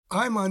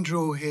I'm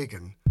Andrew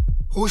O'Hagan,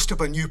 host of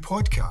a new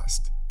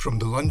podcast from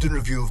the London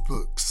Review of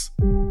Books.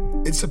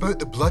 It's about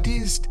the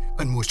bloodiest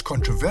and most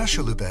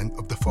controversial event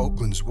of the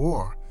Falklands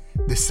War,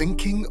 the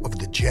sinking of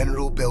the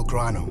General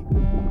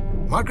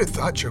Belgrano. Margaret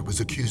Thatcher was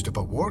accused of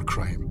a war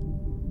crime.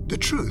 The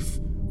truth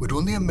would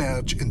only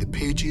emerge in the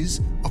pages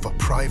of a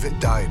private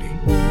diary.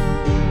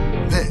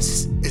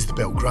 This is the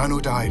Belgrano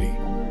Diary.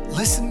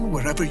 Listen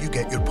wherever you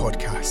get your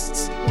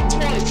podcasts.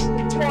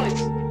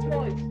 Twice.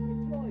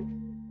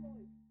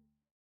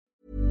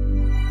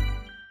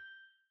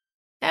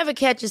 Ever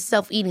catch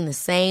yourself eating the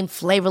same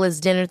flavorless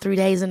dinner 3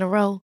 days in a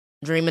row?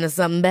 Dreaming of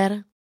something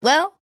better?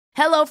 Well,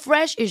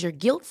 HelloFresh is your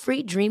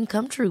guilt-free dream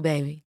come true,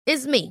 baby.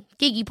 It's me,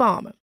 Keke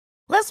Palmer.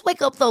 Let's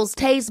wake up those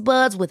taste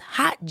buds with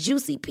hot,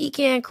 juicy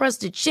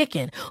pecan-crusted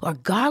chicken or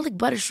garlic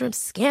butter shrimp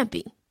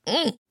scampi.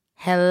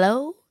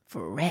 Hello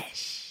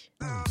Fresh.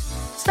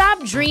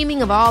 Stop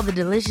dreaming of all the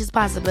delicious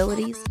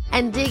possibilities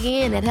and dig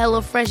in at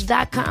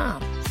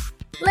HelloFresh.com.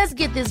 Let's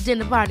get this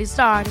dinner party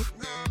started.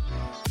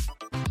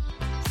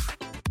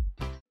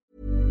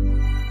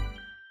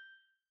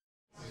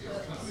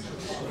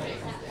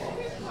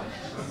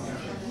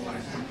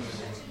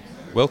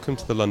 Welcome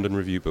to the London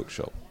Review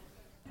Bookshop.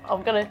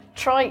 I'm going to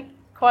try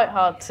quite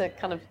hard to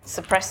kind of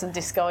suppress and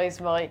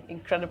disguise my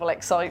incredible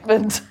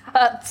excitement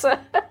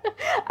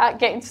at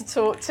getting to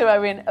talk to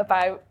Owen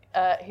about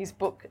his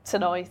book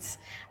tonight.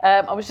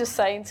 I was just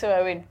saying to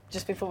Owen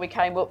just before we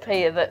came up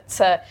here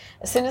that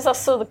as soon as I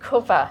saw the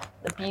cover,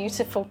 the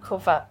beautiful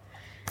cover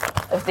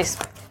of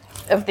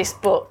this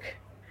book,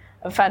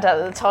 and found out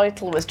that the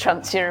title was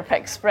Trans-Europe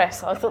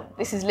Express, I thought,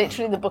 this is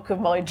literally the book of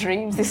my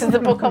dreams. This is the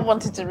book I've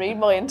wanted to read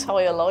my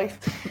entire life.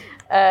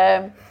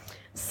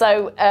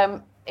 So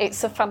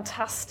it's a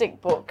fantastic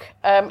book.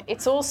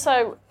 It's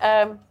also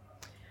a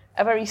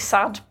very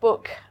sad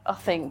book, I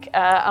think,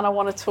 and I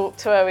want to talk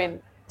to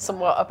Owen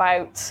somewhat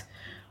about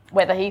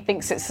whether he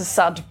thinks it's a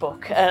sad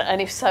book,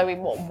 and if so, in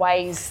what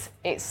ways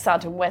it's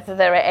sad, and whether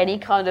there are any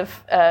kind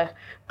of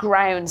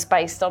grounds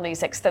based on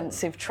his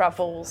extensive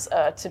travels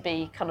to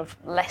be kind of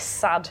less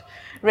sad,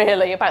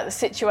 really, about the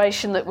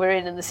situation that we're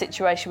in and the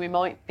situation we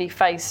might be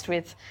faced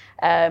with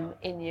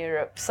in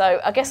Europe.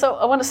 So I guess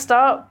I want to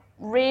start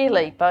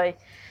really by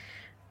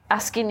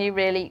asking you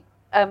really,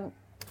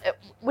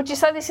 would you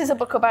say this is a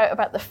book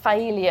about the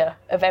failure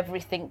of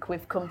everything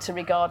we've come to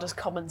regard as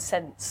common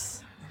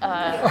sense in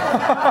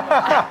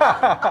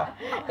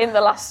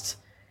the last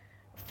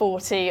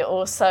 40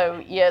 or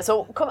so years?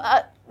 Or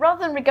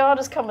rather than regard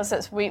as common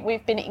sense,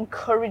 we've been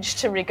encouraged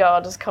to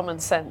regard as common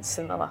sense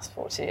in the last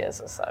 40 years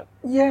or so.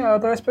 Yeah,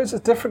 although I suppose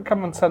it's different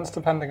common sense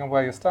depending on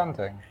where you're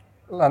standing.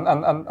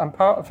 And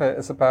part of it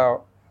is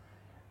about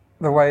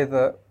the way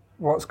that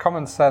what's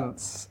common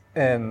sense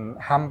in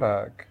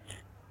Hamburg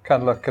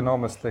can look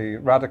enormously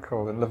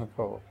radical in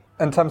Liverpool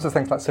in terms of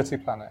things like city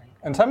planning.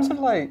 In terms of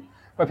like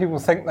where people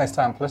think they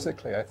stand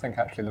politically, I think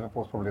actually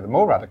Liverpool's probably the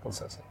more radical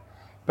city.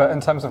 But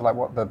in terms of like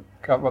what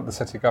the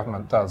city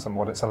government does and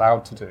what it's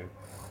allowed to do,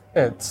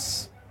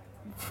 it's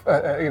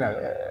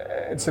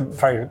it's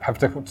very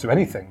difficult to do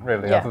anything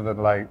really, other than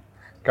like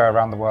go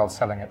around the world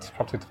selling it to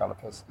property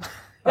developers.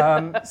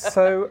 There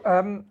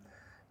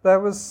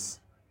was,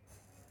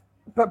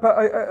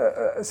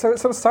 so it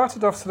sort of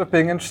started off sort of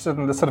being interested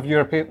in the sort of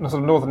European,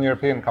 sort of Northern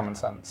European common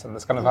sense, and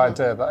this kind of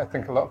idea that I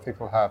think a lot of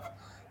people have,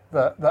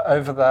 that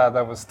over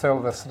there was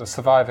still this sort of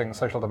surviving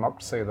social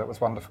democracy that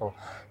was wonderful,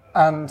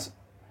 and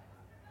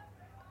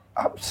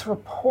up to a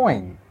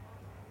point,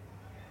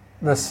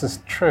 this is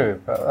true,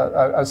 but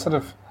I sort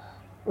of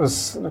was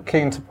sort of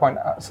keen to find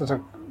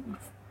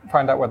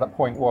out where that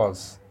point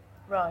was,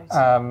 right?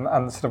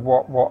 And sort of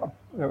what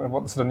the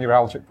sort of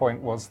neuralgic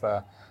point was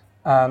there,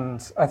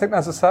 and I think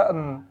there's a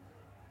certain,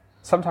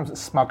 sometimes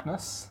it's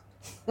smugness,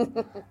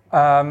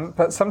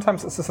 but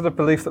sometimes it's a sort of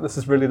belief that this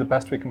is really the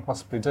best we can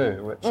possibly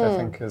do, which I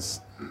think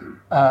is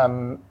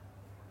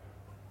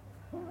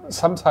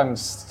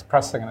sometimes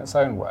depressing in its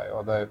own way,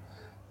 although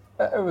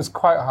it was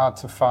quite hard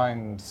to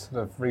find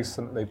sort of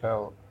recently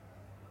built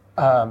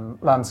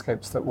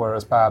landscapes that were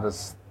as bad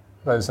as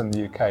those in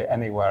the UK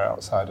anywhere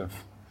outside of,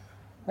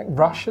 I think,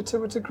 Russia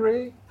to a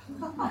degree.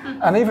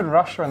 And even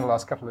Russia in the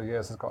last couple of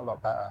years has got a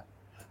lot better.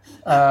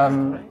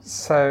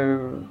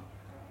 So,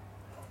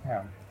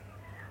 yeah.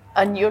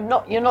 And you're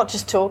not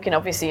just talking,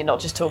 obviously you're not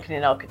just talking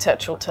in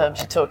architectural terms,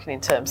 you're talking in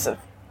terms of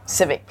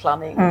civic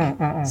planning,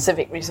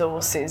 civic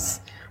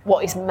resources,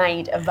 what is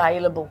made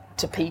available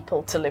to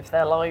people to live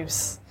their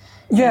lives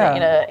in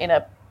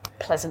a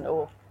pleasant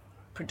or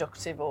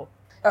productive or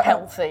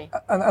healthy.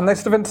 And they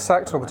sort of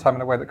intersect all the time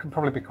in a way that could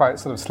probably be quite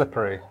sort of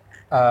slippery.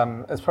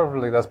 There's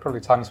probably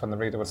times when the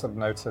reader would sort of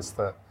notice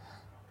that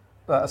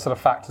a sort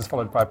of fact is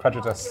followed by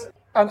prejudice.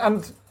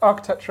 And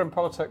architecture and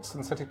politics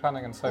and city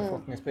planning and so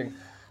forth needs being.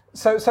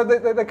 So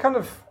they kind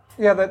of,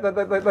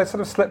 they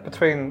sort of slip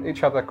between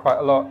each other quite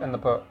a lot in the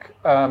book,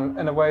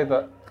 in a way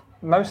that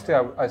mostly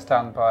I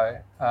stand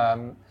by,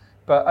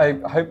 but I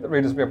hope that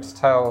readers will be able to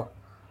tell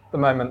the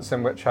moments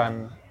in which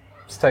I'm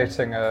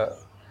stating a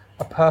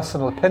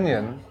personal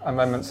opinion and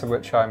moments in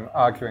which I'm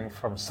arguing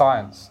from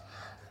science.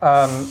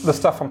 The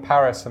stuff on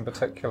Paris in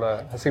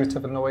particular seems to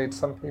have annoyed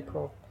some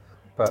people,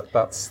 but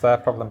that's their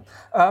problem.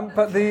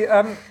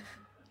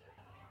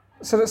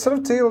 So it sort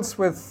of deals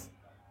with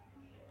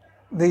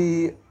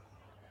the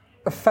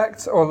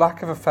effect or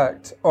lack of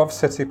effect of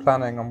city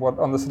planning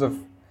on the sort of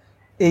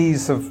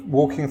ease of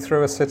walking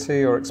through a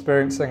city or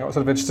experiencing or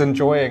sort of just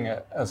enjoying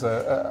it as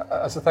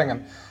a thing,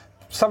 and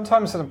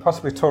sometimes in a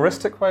possibly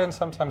touristic way, and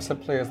sometimes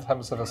simply in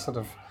terms of a sort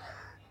of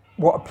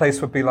what a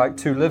place would be like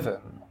to live in,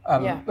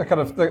 and the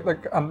kind of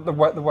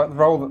the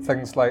role that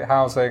things like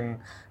housing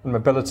and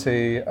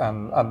mobility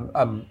and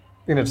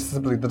just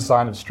simply the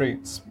design of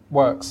streets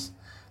works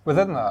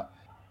within that.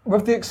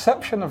 With the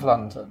exception of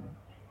London,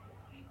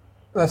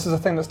 this is a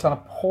thing that's done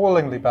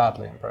appallingly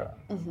badly in Britain.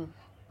 Mm-hmm.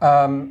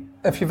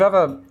 If you've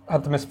ever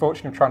had the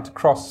misfortune of trying to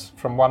cross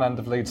from one end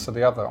of Leeds to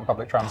the other on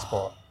public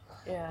transport,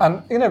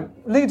 and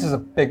Leeds is a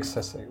big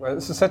city.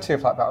 It's a city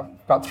of like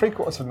about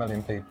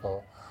 750,000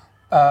 people.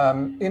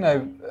 In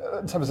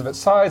terms of its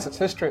size, its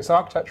history, its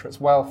architecture,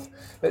 its wealth,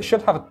 it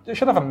should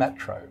have a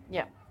metro.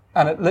 Yeah.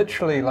 And it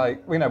literally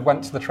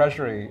went to the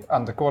Treasury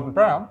under Gordon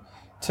Brown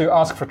to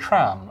ask for a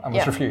tram and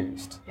was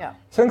refused. Yeah.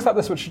 So things like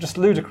this, which are just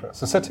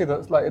ludicrous. A city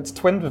that's it's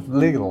twinned with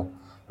Lille,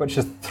 which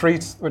is three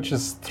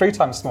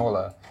times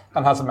smaller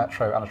and has a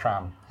metro and a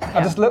tram,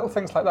 and just little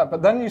things like that.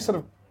 But then you sort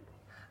of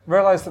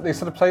realise that these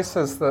sort of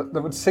places that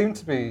would seem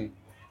to be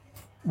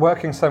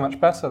working so much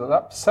better,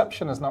 that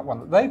perception is not one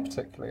that they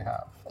particularly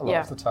have a lot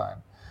of the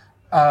time,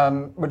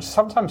 which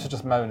sometimes is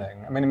just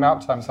moaning. I mean, the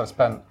amount of times I've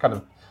spent kind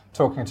of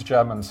talking to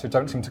Germans who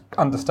don't seem to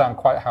understand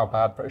quite how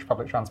bad British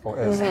public transport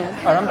is.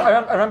 Mm-hmm.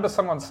 I remember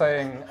someone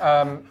saying,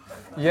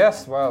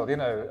 yes, well,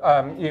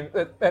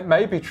 it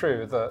may be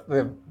true that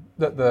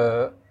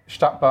the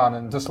Stadtbahn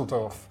in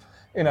Düsseldorf,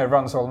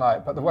 runs all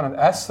night, but the one in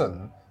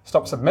Essen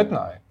stops at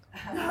midnight.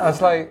 I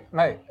was like,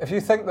 mate, if you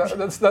think that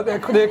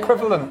the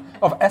equivalent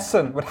of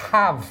Essen would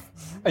have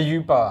a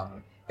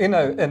U-Bahn,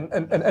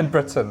 in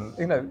Britain,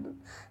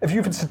 if you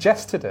even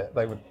suggested it,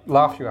 they would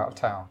laugh you out of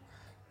town.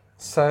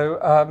 So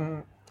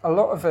a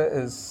lot of it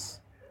is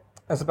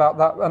about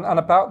that, and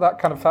about that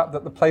kind of fact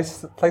that the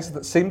places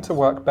that seem to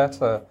work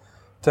better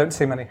don't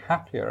seem any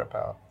happier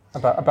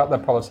about their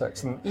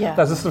politics. And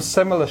there's a sort of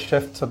similar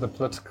shift to the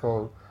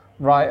political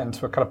right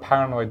into a kind of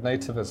paranoid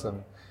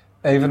nativism,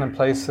 even in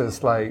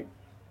places like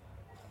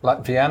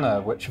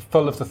Vienna, which are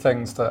full of the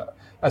things that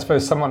I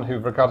suppose someone who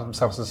regarded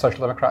themselves as a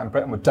social democrat in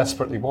Britain would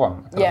desperately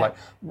want.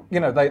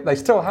 They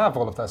still have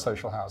all of their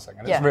social housing,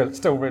 and it's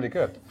still really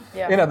good.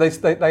 Yeah.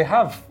 They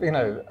have, in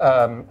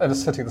a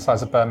city the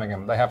size of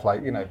Birmingham, they have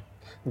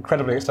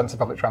incredibly extensive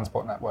public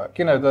transport network.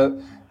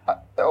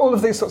 All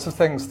of these sorts of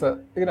things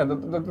that,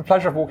 the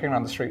pleasure of walking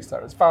around the streets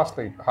there is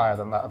vastly higher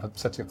than that of a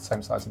city of the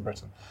same size in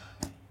Britain.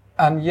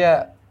 And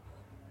yet,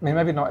 I mean,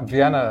 maybe not in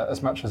Vienna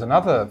as much as in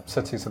other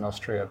cities in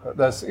Austria, but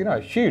there's, a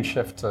huge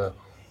shift to,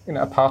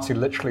 a party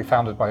literally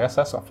founded by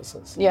SS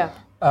officers. A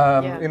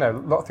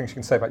lot of things you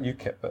can say about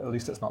UKIP, but at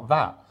least it's not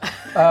that.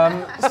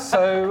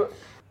 So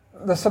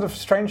the sort of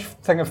strange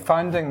thing of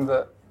finding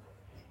that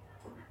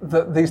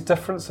these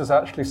differences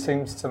actually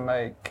seems to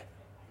make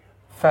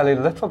fairly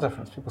little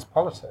difference to people's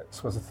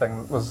politics was a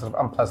sort of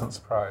unpleasant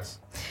surprise.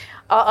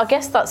 I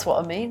guess that's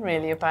what I mean,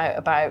 really,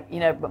 about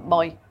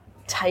my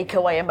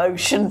takeaway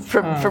emotion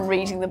from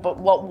reading the book.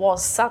 What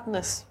was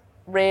sadness,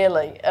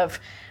 really, of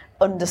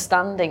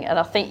understanding, and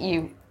I think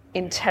you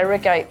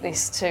interrogate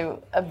this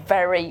to a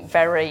very,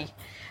 very,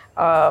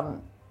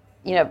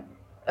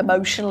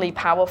 emotionally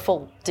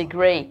powerful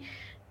degree,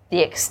 the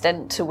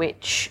extent to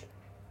which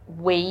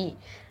we,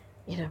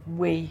 I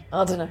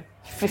don't know,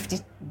 50,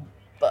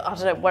 I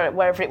don't know,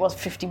 wherever it was,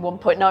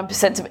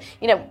 51.9% of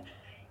it,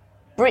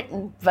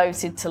 Britain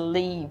voted to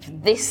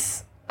leave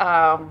this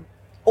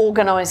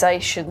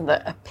organisation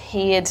that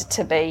appeared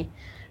to be,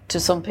 to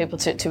some people,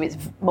 to its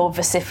more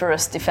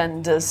vociferous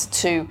defenders,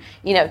 to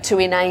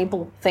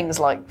enable things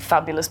like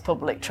fabulous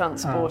public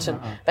transport and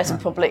better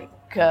public,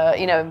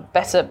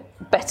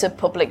 better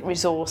public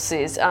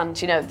resources, and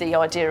the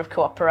idea of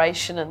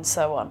cooperation and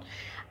so on.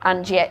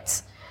 And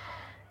yet,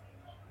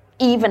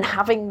 even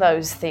having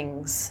those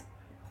things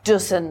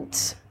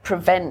doesn't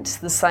prevent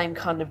the same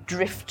kind of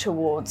drift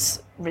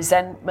towards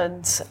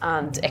resentment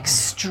and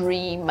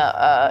extreme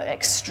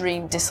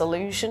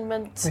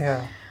disillusionment.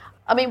 Yeah.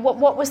 I mean,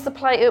 what was the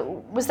place?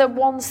 Was there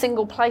one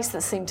single place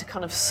that seemed to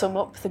kind of sum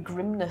up the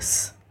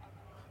grimness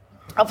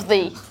of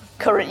the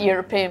current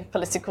European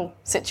political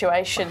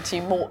situation to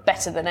you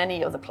better than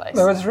any other place?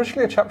 There was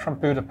originally a chapter on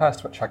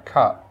Budapest which I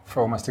cut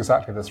for almost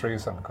exactly this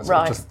reason, because it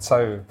was just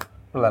so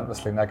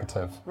relentlessly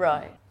negative.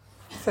 Right.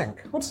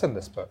 Think, what's in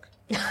this book?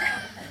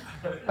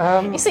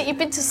 You see, you've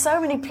been to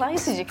so many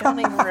places you can't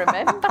even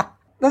remember.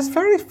 There's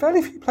fairly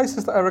few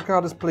places that I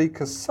regard as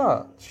bleak as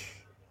such,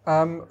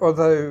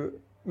 although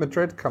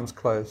Madrid comes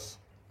close.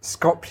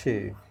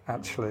 Skopje,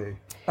 actually.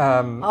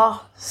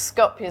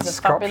 Skopje is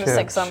a fabulous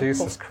example.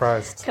 Jesus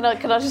Christ! Can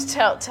I just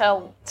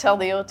tell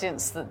the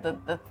audience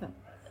that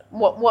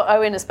what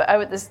Owen has, but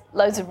there's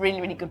loads of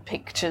really, really good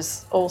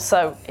pictures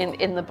also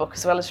in the book,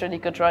 as well as really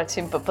good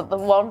writing. But the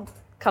one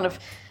kind of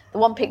The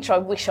one picture I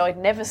wish I'd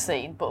never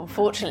seen, but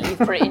unfortunately you've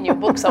put it in your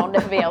book, so I'll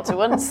never be able to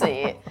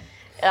unsee it,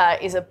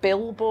 is a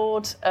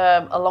billboard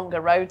along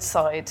a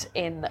roadside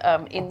in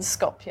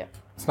Skopje.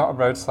 It's not a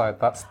roadside,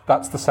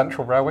 that's the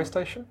central railway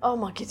station. Oh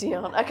my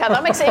Gideon. Okay,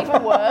 that makes it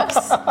even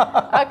worse.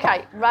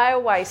 Okay,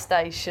 railway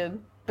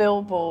station,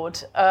 billboard,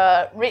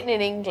 written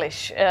in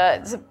English.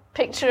 It's a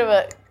picture of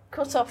a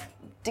cut-off,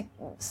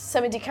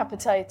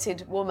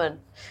 semi-decapitated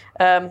woman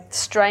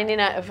straining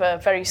out of a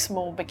very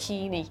small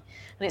bikini.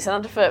 And it's an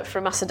advert for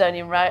a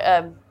Macedonian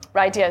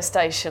radio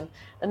station.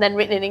 And then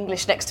written in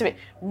English next to it,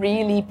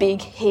 really big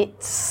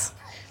hits.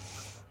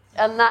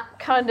 And that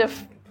kind of,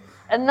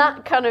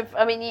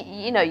 I mean,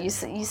 you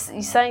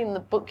say in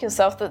the book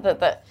yourself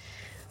that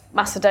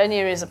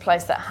Macedonia is a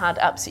place that had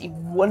absolutely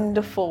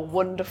wonderful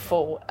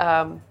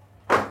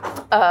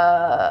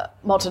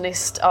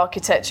modernist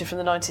architecture from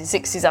the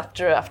 1960s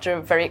after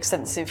a very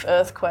extensive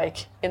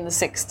earthquake in the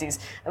 60s,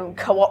 and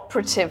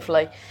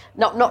cooperatively,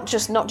 not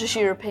just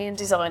European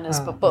designers,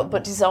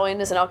 but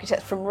designers and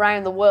architects from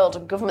around the world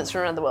and governments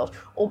from around the world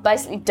all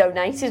basically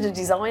donated a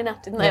designer,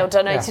 didn't they? Or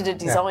donated a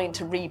design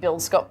to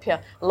rebuild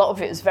Skopje. A lot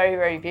of it was very,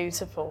 very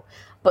beautiful,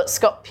 but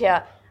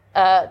Skopje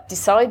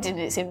decided in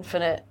its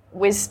infinite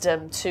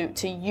wisdom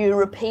to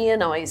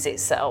Europeanise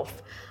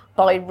itself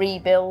by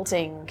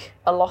rebuilding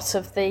a lot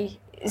of the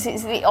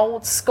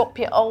old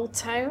Skopje Old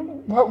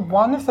Town? Well,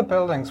 one of the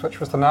buildings, which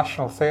was the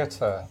National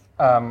Theatre,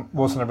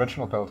 was an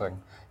original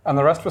building, and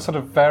the rest were sort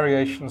of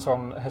variations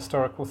on a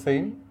historical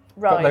theme.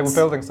 Right. But they were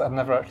buildings that had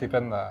never actually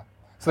been there.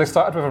 So they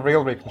started with a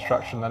real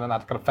reconstruction and then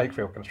had kind of fake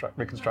real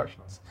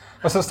reconstructions.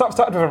 Well, so it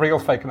started with a real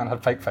fake and then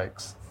had fake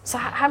fakes. So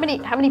how many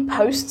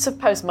posts of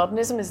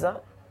postmodernism is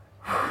that?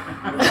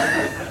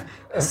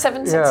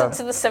 17th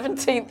to the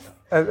 17th.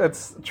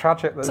 It's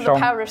tragic that to the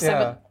power of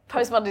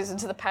postmodernism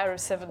to the power of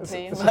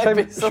 17. It's a shame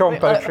Sean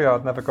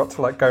Baudrillard never got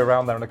to go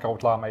around there in a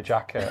gold lame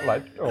jacket,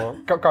 or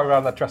go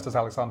around there dressed as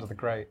Alexander the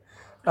Great.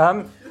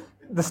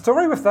 The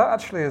story with that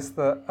actually is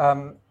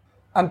that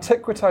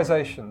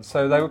antiquitization.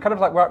 So they were kind of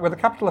we're the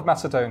capital of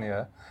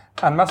Macedonia,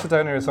 and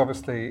Macedonia is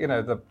obviously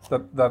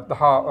the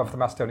heart of the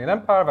Macedonian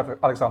Empire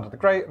of Alexander the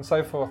Great and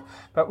so forth.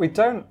 But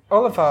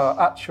all of our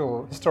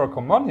actual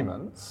historical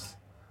monuments,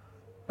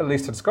 at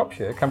least in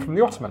Skopje, come from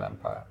the Ottoman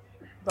Empire.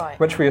 Right.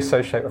 Which we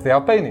associate with the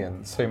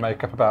Albanians, who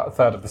make up about a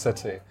third of the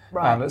city.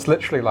 Right. And it's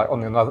literally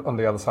on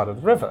the other side of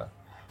the river.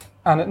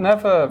 And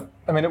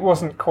it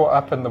wasn't caught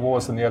up in the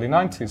wars in the early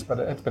 90s, but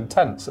it had been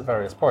tense at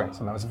various points,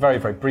 and there was a very,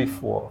 very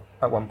brief war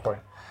at one point.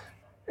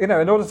 In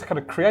order to kind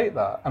of create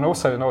that, and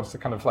also in order to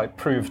kind of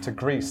prove to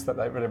Greece that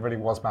it really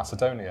was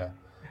Macedonia,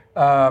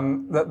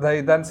 that they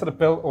then sort of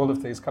built all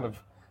of these kind of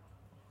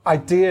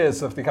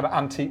ideas of the kind of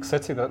antique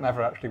city that it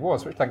never actually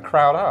was, which then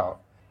crowd out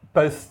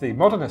both the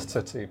modernist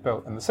city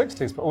built in the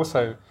 60s, but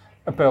also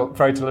built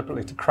very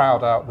deliberately to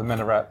crowd out the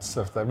minarets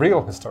of the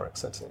real historic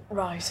city.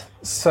 Right.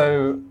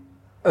 So,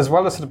 as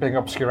well as sort of being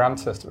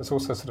obscurantist, it was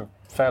also sort of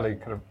fairly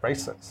kind of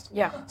racist.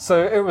 Yeah.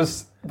 So it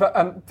was, it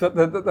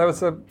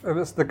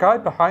was the guy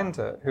behind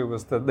it, who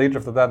was the leader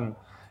of the then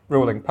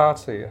ruling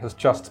party, has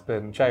just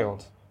been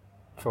jailed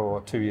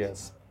for 2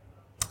 years.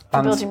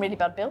 For building really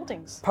bad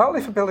buildings.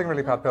 Partly for building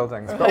really bad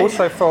buildings, but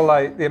also for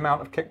the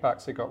amount of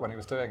kickbacks he got when he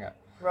was doing it.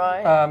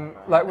 Right.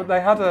 They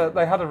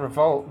had a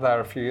revolt there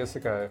a few years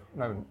ago.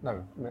 No,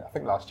 I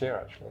think last year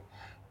actually,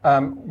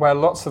 where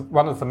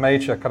one of the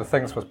major kind of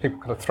things was people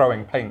kind of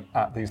throwing paint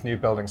at these new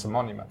buildings and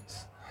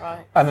monuments.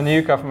 Right. And the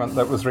new government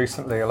that was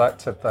recently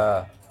elected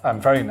there,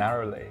 very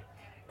narrowly,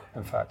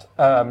 in fact,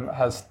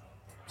 has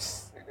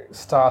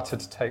started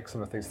to take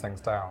some of these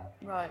things down.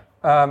 Right.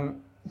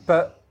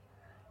 But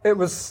it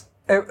was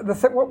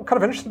what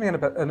kind of interested me in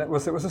it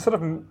was a sort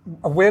of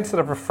a weird sort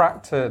of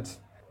refracted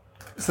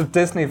sort of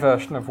Disney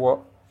version of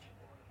what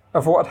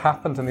had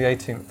happened in the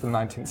 18th and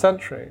 19th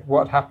century,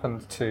 what had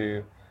happened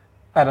to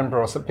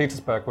Edinburgh or St.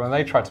 Petersburg when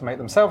they tried to make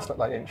themselves look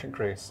like ancient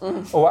Greece,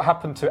 or what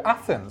happened to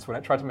Athens when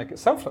it tried to make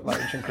itself look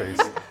like ancient Greece.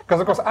 Because,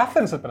 of course,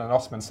 Athens had been an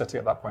Ottoman city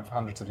at that point for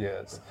hundreds of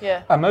years.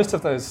 Yeah. And most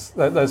of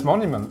those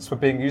monuments were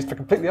being used for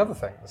completely other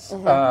things.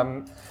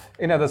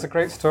 Mm-hmm. There's a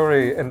great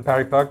story in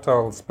Barry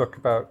Bergdahl's book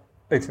about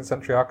 18th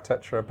century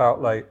architecture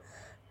about,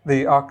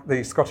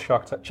 the Scottish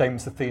architect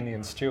James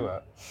Athenian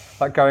Stewart,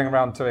 going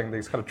around doing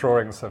these kind of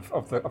drawings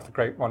of the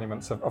great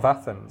monuments of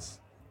Athens,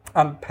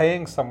 and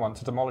paying someone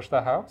to demolish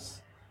their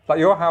house.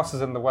 Your house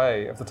is in the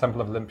way of the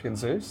Temple of Olympian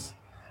Zeus.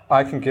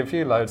 I can give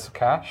you loads of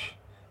cash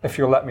if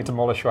you'll let me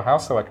demolish your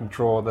house so I can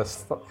draw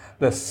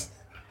this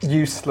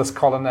useless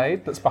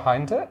colonnade that's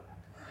behind it.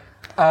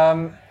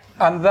 And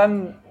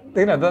then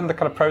the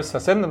kind of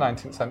process in the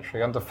 19th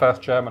century under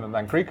first German and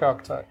then Greek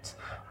architects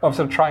of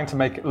sort of trying to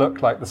make it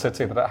look like the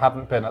city that it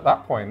hadn't been at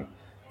that point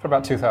for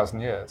about 2,000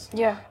 years.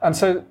 Yeah. And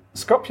so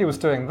Skopje was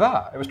doing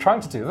that. It was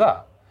trying to do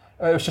that.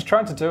 It was just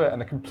trying to do it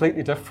in a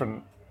completely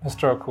different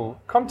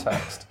historical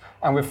context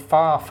and with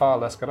far, far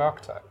less good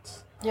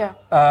architects. Yeah.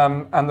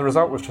 And the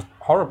result was just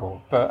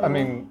horrible. But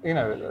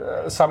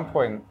at some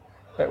point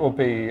it will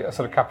be a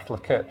sort of capital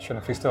of kitsch, and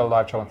if he's still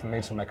alive, Jonathan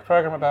Mead will make a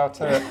program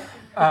about it.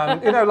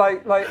 And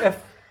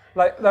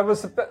Like there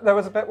was a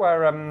bit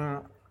where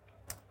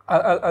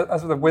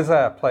as the Wizz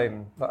Air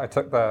plane that I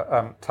took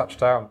there touched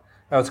down,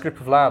 there was a group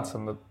of lads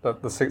in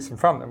the seats in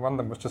front, and one of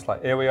them was just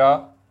like, "Here we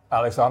are,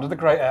 Alexander the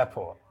Great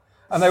Airport,"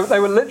 and they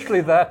were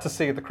literally there to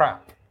see the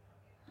crap,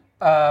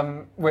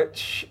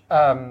 which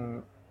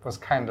was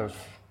kind of,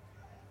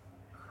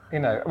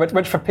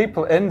 which for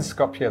people in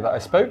Skopje that I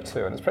spoke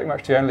to, and it's pretty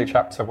much the only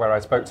chapter where I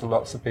spoke to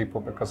lots of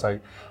people because I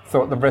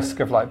thought the risk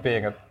of like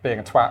being a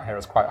twat here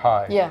is quite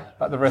high. Yeah.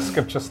 Like the risk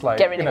of just like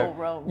getting it all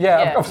wrong.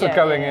 Yeah, of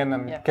going in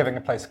and giving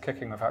a place a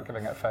kicking without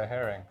giving it a fair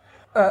hearing.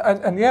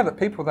 And that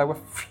people there were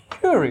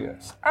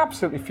furious,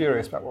 absolutely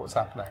furious about what was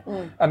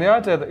happening. And the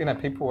idea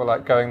that people were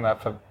like going there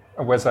for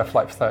a Wizz Air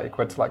flight for 30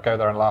 quid to like go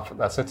there and laugh at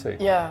their city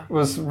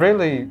was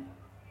really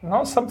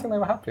not something they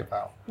were happy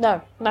about.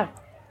 No.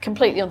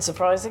 Completely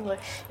unsurprisingly,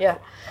 yeah.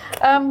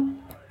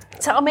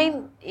 So I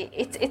mean,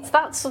 it's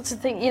that sort of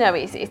thing.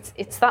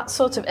 It's that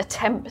sort of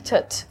attempt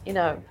at,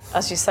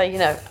 as you say,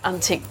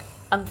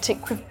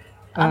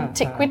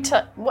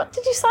 what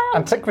did you say?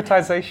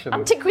 Antiquitization.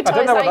 Antiquitization. I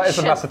don't know what that is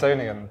in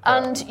Macedonian.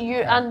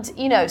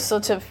 And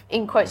sort of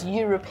in quotes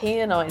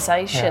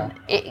Europeanization.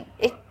 Yeah.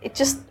 It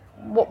just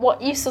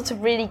what you sort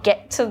of really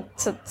get to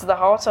the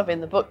heart of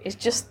in the book is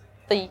just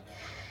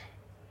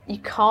you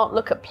can't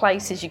look at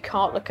places, you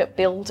can't look at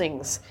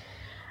buildings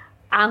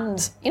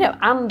and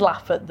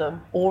laugh at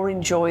them or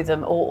enjoy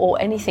them or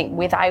anything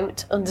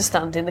without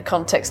understanding the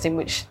context in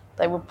which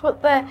they were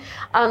put there.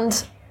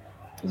 And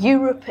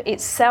Europe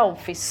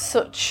itself is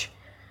such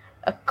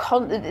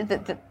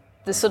the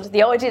sort of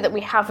the idea that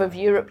we have of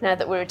Europe now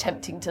that we're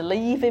attempting to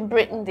leave in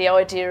Britain, the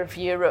idea of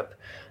Europe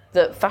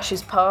that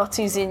fascist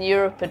parties in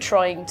Europe are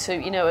trying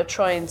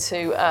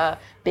to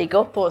big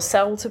up or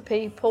sell to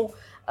people.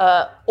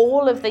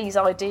 All of these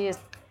ideas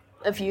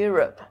of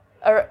Europe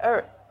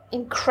are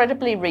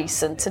incredibly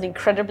recent and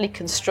incredibly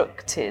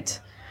constructed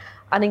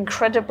and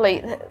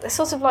they're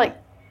sort of like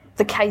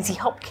the Katie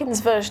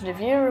Hopkins version of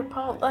Europe,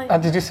 aren't they?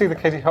 And did you see the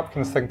Katie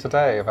Hopkins thing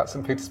today about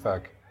St.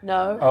 Petersburg?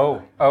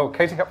 No. Oh,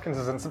 Katie Hopkins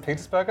is in St.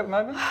 Petersburg at the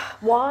moment?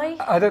 Why?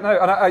 I don't know.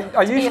 And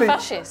I usually... be a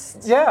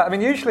fascist? Yeah, I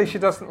mean, usually she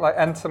doesn't like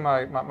enter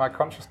my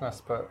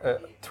consciousness,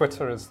 but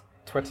Twitter is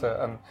Twitter,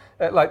 and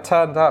it like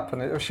turned up,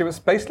 and she was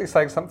basically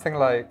saying something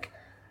like,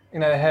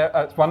 here,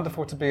 it's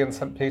wonderful to be in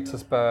St.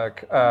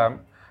 Petersburg,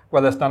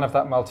 where there's none of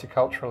that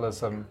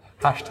multiculturalism.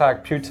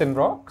 #Putin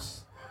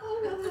rocks.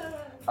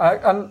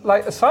 And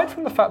like, aside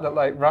from the fact that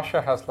like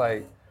Russia has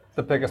like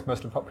the biggest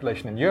Muslim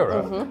population in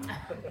Europe,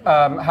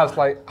 has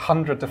like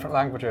 100 different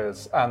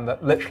languages, and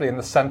that literally in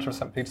the centre of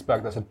St.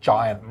 Petersburg there's a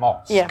giant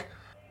mosque. Yeah.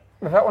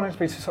 Without wanting to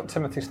be sort of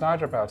Timothy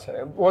Snyder about it,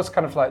 it was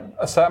kind of like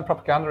a certain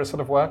propaganda is sort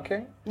of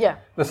working. Yeah.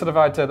 The sort of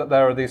idea that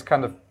there are these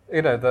kind of,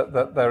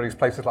 that there are these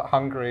places like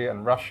Hungary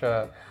and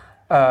Russia,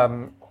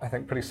 I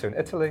think pretty soon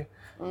Italy,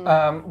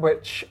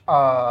 which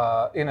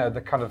are,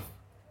 the kind of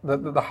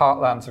the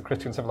heartlands of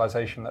Christian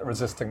civilization that are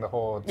resisting the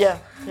hordes.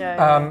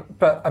 Yeah.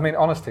 But I mean,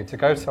 honestly, to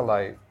go to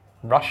like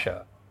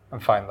Russia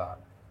and find that,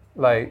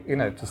 like,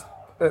 just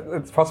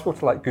it's possible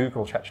to like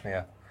Google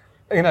Chechnya.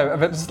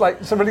 It's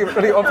like some really,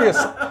 really obvious,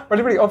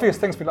 really obvious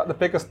things. Like the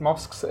biggest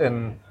mosques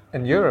in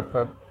Europe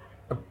are,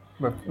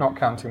 we're not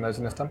counting those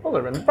in Istanbul,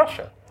 are in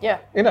Russia. Yeah.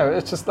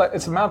 It's just like,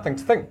 it's a mad thing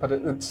to think, but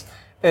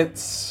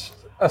it's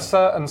a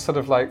certain sort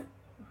of like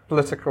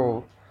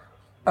political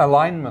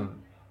alignment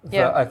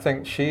that I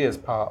think she is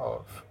part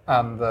of,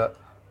 and that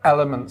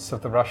elements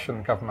of the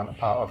Russian government are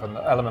part of, and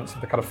the elements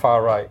of the kind of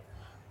far right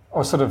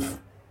or sort of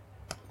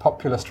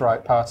populist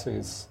right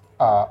parties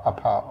are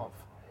part of.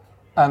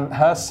 And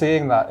her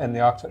seeing that in the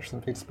architecture of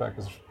St. Petersburg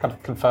has kind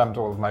of confirmed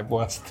all of my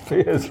worst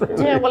fears,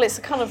 really. Yeah, well, it's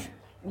a kind of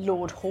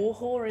Lord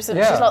Haw-Haw, isn't it?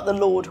 Yeah. She's like the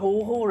Lord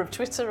Haw-Haw of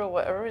Twitter or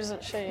whatever,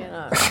 isn't she?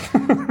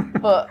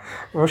 But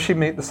will she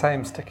meet the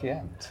same sticky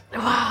end?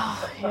 Wow,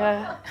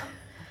 yeah.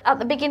 At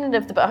the beginning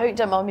of the book, I hope you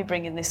don't mind me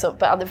bringing this up,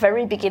 but at the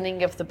very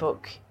beginning of the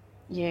book,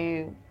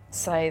 you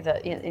say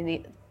that in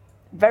the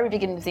very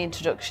beginning of the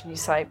introduction, you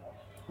say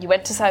you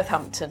went to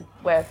Southampton,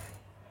 where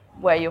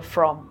you're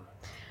from,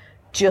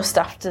 just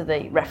after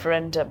the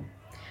referendum,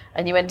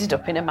 and you ended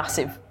up in a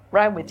massive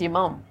row with your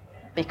mum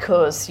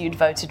because you'd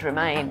voted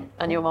Remain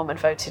and your mum had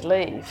voted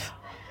Leave.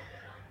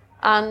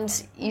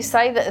 And you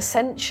say that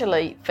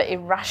essentially for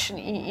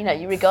irrational,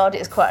 you regard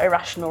it as quite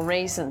irrational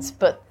reasons,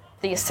 but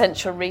the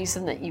essential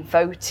reason that you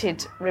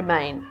voted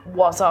Remain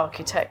was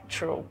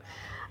architectural.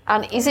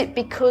 And is it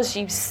because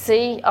you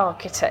see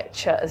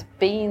architecture as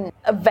being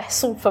a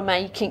vessel for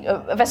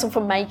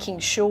making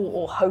sure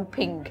or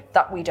hoping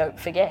that we don't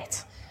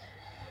forget?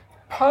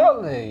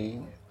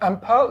 Partly,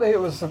 and partly it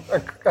was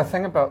a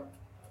thing about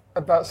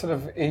sort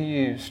of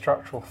EU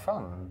structural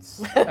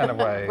funds in a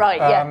way. Right.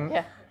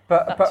 Yeah.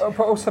 But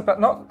also, but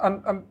not.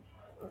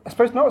 I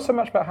suppose not so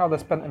much about how they're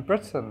spent in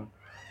Britain,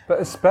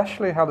 but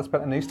especially how they're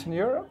spent in Eastern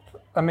Europe.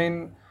 I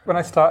mean, when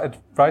I started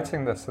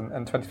writing this in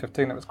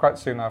 2015, it was quite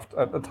soon after.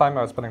 At the time,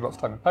 I was spending lots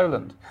of time in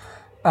Poland,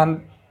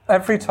 and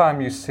every time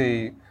you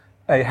see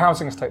a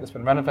housing estate that's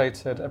been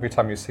renovated, every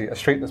time you see a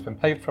street that's been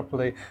paved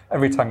properly,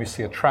 every time you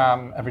see a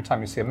tram, every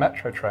time you see a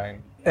metro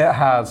train, it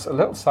has a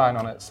little sign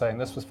on it saying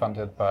this was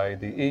funded by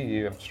the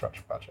EU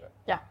infrastructure budget.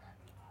 Yeah.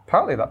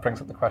 Partly that brings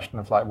up the question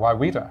of like why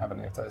we don't have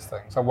any of those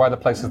things, or why the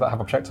places that have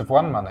Objective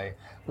One money,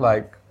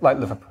 like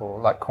Liverpool,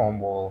 like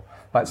Cornwall,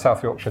 like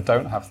South Yorkshire,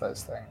 don't have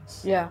those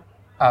things. Yeah.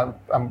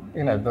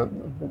 You know,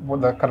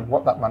 the kind of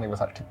what that money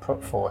was actually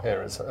put for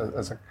here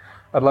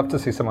I'd love to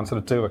see someone sort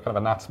of do a kind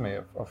of anatomy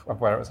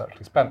of where it was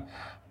actually spent.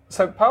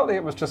 So partly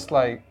it was just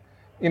like,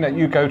 you know,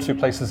 you go to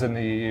places in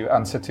the EU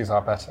and cities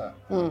are better,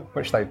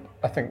 which I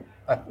think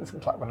it's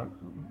like one of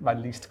my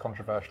least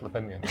controversial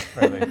opinions,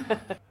 really.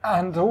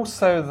 And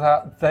also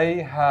that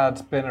they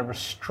had been a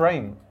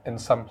restraint in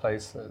some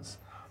places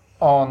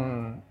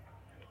on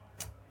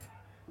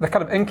the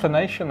kind of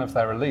inclination of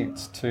their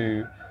elites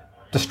to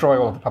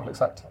destroy all of the public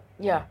sector.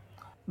 Yeah.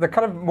 The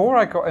kind of more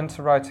I got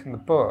into writing the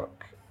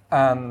book,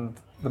 and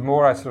the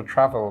more I sort of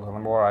travelled and the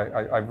more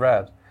I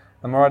read,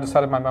 the more I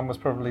decided my mum was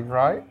probably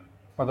right,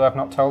 although I've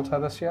not told her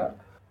this yet.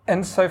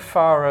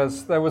 Insofar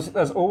as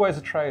there's always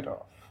a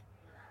trade-off.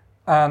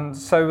 And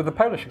so with the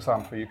Polish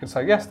example, you could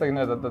say, yes, they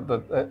know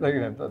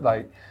that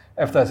like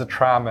if there's a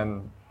tram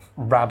in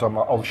Radom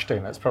or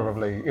Olsztyn, it's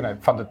probably, you know,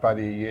 funded by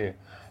the EU.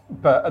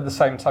 But at the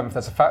same time, if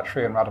there's a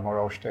factory in Radom or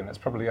Olsztyn, it's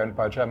probably owned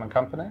by a German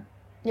company.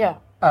 Yeah.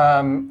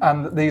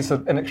 And these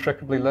are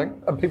inextricably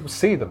linked, and people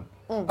see them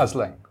as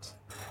linked.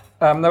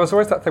 There was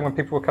always that thing when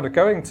people were kind of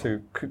going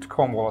to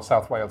Cornwall or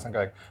South Wales and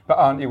going, but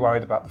aren't you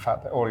worried about the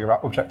fact that all your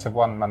Objective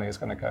One money is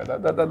going to go?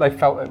 That they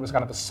felt it was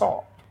kind of a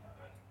sop.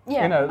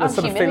 Yeah, you know, the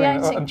sort of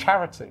feeling and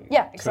charity.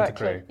 Yeah,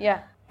 exactly. To a degree.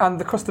 Yeah. And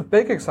of course, the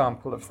big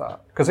example of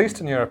that, because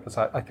Eastern Europe is,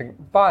 I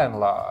think, by and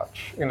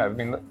large, you know, I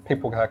mean,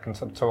 people there can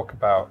sort of talk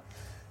about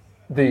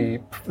the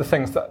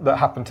things that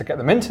happened to get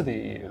them into the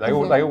EU. They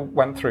all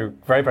went through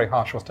very, very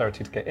harsh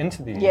austerity to get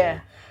into the EU. Yeah.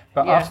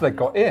 But after they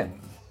got in,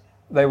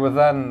 they were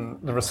then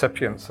the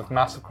recipients of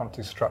massive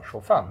quantities of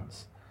structural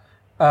funds.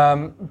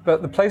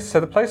 But the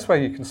place where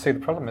you can see the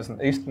problem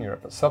isn't Eastern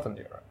Europe, but Southern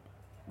Europe.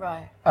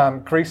 Right.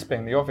 Greece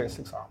being the obvious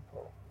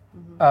example.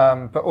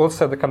 But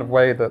also the kind of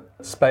way that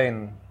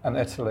Spain and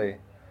Italy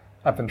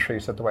have been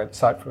treated, the way that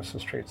Cyprus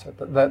was treated.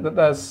 That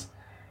there's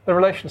the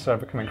relations there have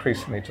become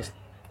increasingly just,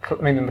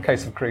 I mean, in the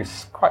case of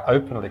Greece, quite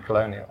openly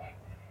colonial.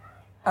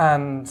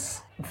 And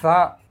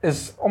that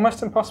is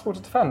almost impossible to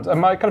defend. And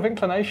my kind of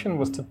inclination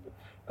was to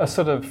a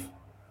sort of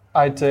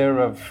idea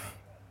of,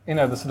 you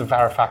know, the sort of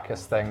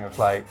Varoufakis thing of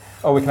like,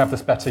 oh, we can have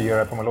this better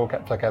Europe and we'll all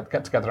get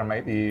together and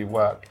make the EU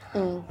work.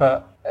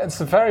 But it's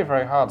a very,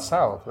 very hard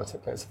sell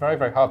politically. It's a very,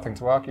 very hard thing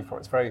to argue for.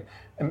 It's very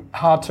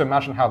hard to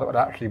imagine how that would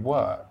actually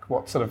work.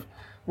 What sort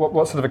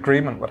of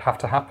agreement would have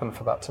to happen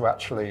for that to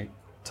actually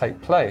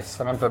take place?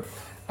 I remember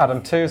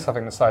Adam Tooze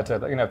having this idea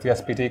that, you know, if the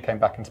SPD came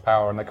back into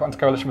power and they got into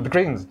coalition with the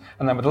Greens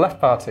and then with the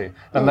Left Party,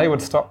 then they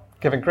would stop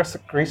giving Greece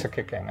a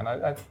kicking. And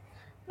I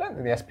don't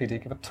think the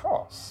SPD give a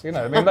toss. You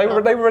know, I mean, they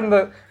were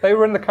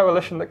in the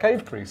coalition that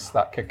gave Greece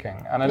that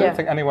kicking, and I don't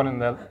think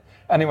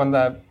anyone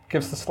there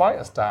gives the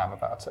slightest damn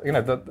about it. You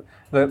know,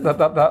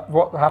 that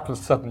what happens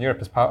to Southern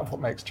Europe is part of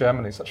what makes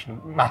Germany such a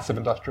massive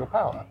industrial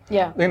power.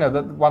 Yeah. You know,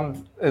 that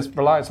one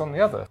relies on the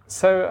other.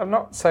 So I'm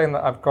not saying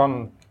that I've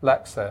gone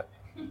Lexit,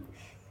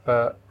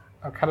 but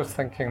I'm kind of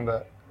thinking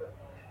that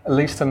at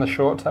least in the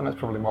short term, it's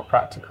probably more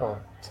practical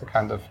to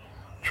kind of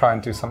try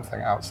and do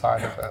something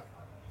outside of it.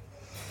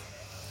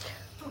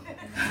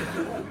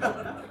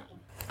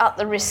 At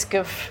the risk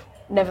of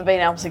never being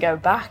able to go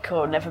back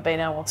or never being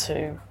able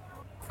to,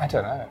 I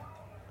don't know,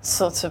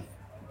 sort of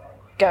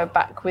go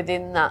back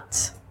within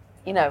that,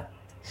 you know,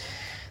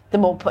 the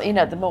more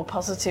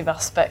positive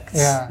aspects,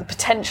 the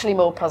potentially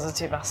more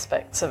positive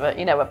aspects of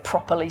a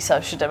properly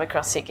social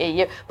democratic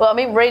EU. But I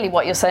mean, really,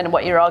 what you're saying and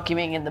what you're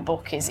arguing in the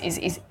book is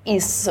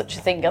such a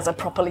thing as a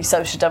properly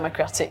social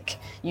democratic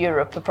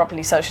Europe, a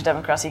properly social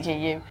democratic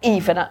EU,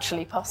 even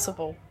actually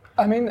possible?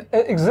 I mean,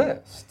 it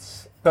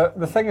exists. But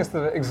the thing is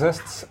that it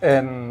exists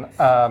in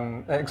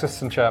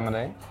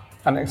Germany,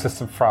 and it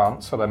exists in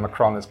France, although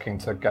Macron is keen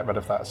to get rid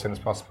of that as soon as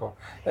possible.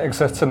 It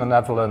exists in the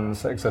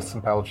Netherlands, it exists in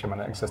Belgium,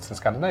 and it exists in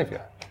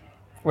Scandinavia,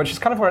 which is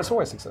kind of where it's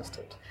always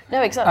existed.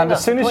 No, exactly. And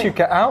as soon as you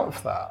get out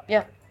of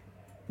that,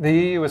 the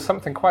EU is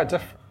something quite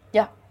different.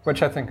 Yeah.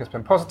 Which I think has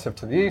been positive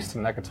to the east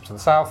and negative to the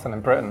south, and in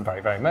Britain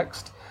very, very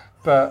mixed,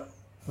 but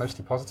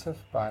mostly positive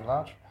by and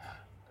large.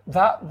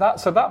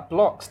 So that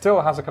bloc still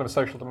has a kind of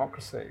social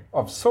democracy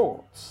of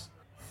sorts,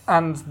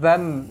 and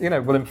then, you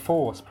know, will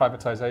enforce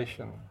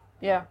privatisation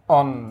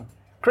on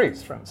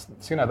Greece, for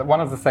instance. You know, that one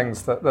of the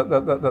things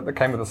that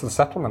came with the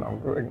settlement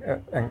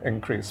in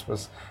Greece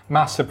was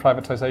massive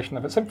privatisation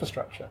of its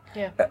infrastructure,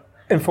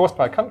 enforced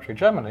by a country,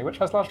 Germany, which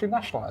has largely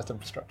nationalised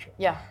infrastructure.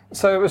 Yeah.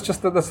 So it was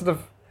just the sort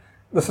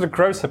of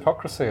gross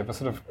hypocrisy of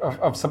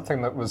of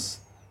something that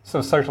was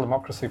sort of social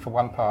democracy for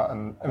one part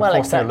and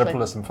enforced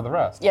neoliberalism for the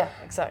rest. Yeah,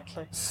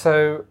 exactly.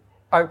 So,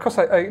 of course,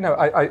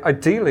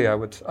 ideally, I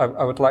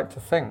would like to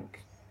think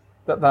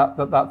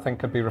that thing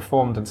could be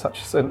reformed in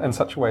such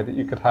a way that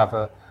you could have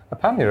a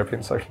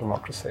pan-European social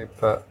democracy.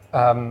 But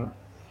I'm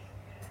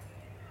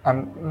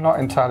not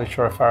entirely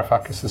sure if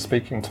Varoufakis'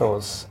 speaking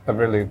tours are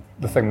really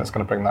the thing that's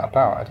going to bring that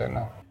about. I don't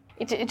know.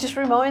 It just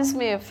reminds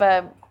me of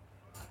when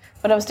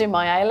I was doing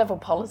my A-level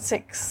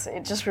politics.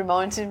 It just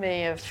reminded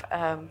me of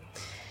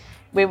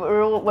we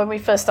were all, when we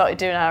first started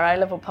doing our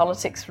A-level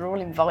politics, we were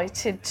all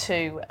invited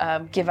to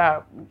give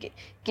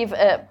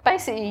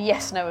basically a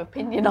yes/no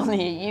opinion on the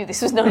EU.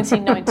 This was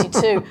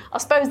 1992, I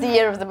suppose the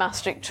year of the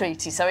Maastricht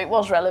Treaty, so it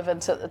was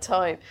relevant at the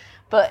time.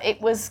 But it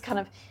was kind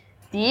of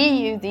the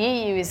EU. The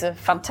EU is a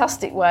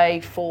fantastic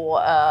way for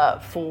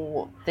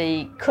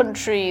the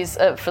countries,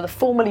 for the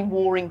formerly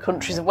warring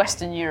countries of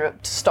Western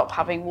Europe to stop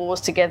having wars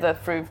together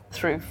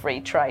through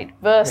free trade.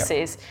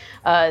 Versus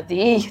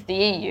the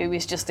EU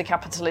is just a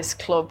capitalist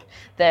club.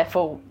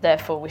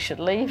 Therefore we should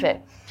leave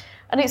it.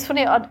 And it's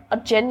funny, I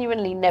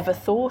genuinely never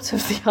thought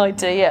of the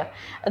idea,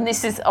 and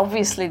this is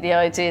obviously the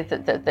idea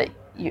that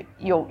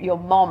your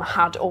mom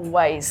had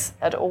always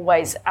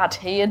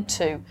adhered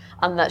to,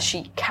 and that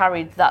she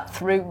carried that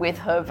through with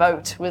her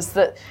vote, was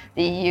that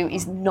the EU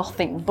is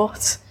nothing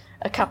but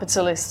a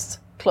capitalist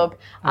club,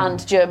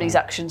 and Germany's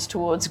actions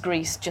towards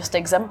Greece just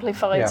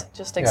exemplified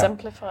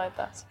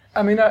that.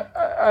 I mean,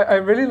 I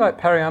really like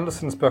Perry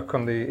Anderson's book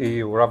on the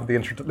EU, or rather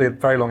the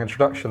very long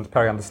introduction to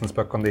Perry Anderson's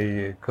book on the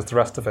EU, because the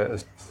rest of it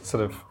is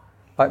sort of,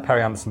 like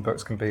Perry Anderson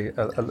books, can be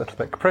a little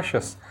bit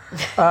capricious.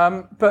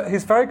 But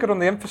he's very good on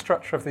the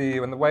infrastructure of the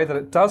EU and the way that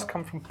it does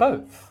come from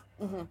both.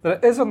 Mm-hmm.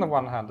 That it is, on the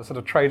one hand, a sort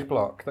of trade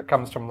bloc that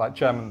comes from like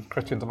German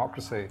Christian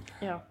democracy,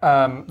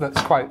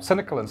 that's quite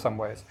cynical in some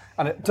ways.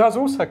 And it does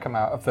also come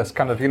out of this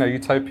kind of,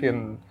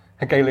 utopian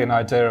Hegelian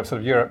idea of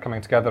sort of Europe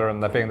coming together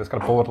and there being this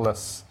kind of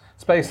borderless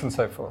space and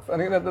so forth. I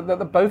think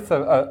they're both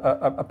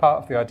a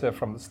part of the idea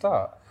from the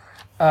start.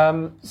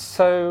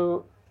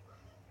 So,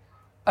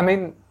 I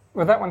mean,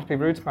 without wanting to be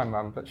rude to my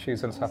mum, but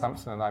she's in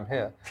Southampton and I'm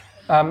here.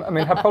 I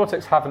mean, her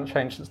politics haven't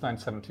changed since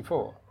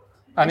 1974.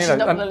 And she's not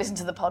going to listen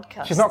to the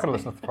podcast. She's not going to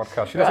listen to the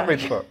podcast. She doesn't read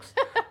the books.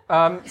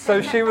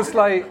 So she was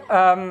like,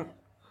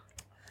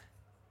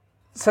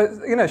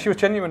 she was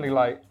genuinely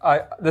like,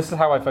 this is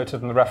how I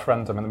voted in the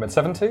referendum in the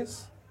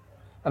mid-70s,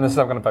 and this is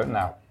how I'm going to vote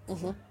now.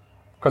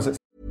 Because it's.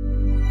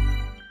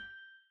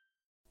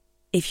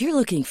 If you're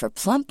looking for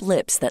plump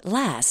lips that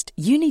last,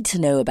 you need to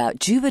know about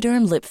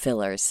Juvederm lip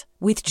fillers.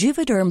 With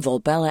Juvederm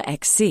Volbella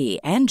XC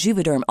and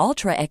Juvederm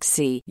Ultra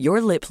XC,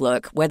 your lip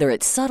look, whether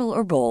it's subtle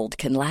or bold,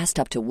 can last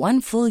up to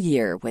 1 full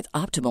year with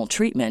optimal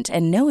treatment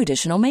and no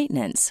additional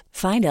maintenance.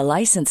 Find a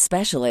licensed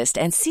specialist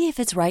and see if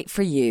it's right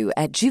for you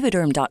at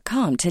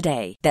Juvederm.com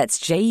today. That's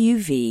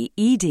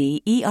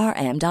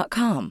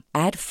JUVEDERM.com.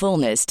 Add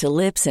fullness to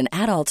lips in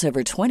adults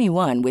over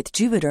 21 with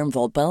Juvederm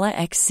Volbella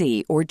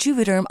XC or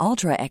Juvederm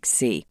Ultra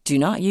XC. Do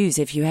not use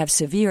if you have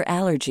severe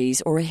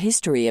allergies or a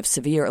history of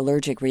severe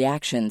allergic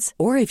reactions,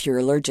 or if you're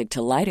allergic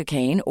to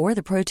lidocaine or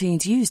the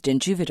proteins used in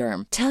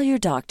Juvederm. Tell your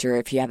doctor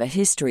if you have a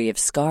history of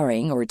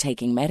scarring or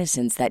taking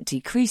medicines that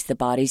decrease the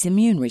body's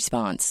immune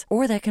response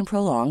or that can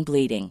prolong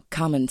bleeding.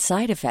 Common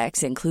side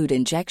effects include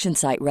injection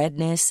site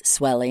redness,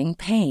 swelling,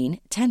 pain,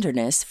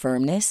 tenderness,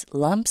 firmness,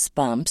 lumps,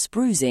 bumps,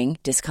 bruising,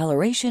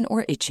 discoloration,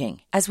 or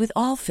itching. As with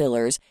all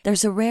fillers,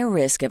 there's a rare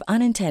risk of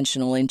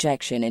unintentional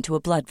injection into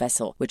a blood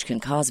vessel, which can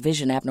cause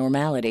vision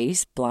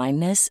abnormalities,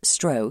 blindness,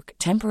 stroke,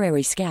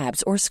 temporary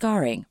scabs, or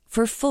scarring.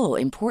 For full,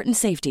 important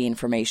safety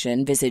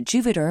information, visit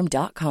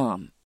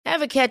Juvederm.com.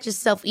 Ever catch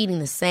yourself eating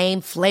the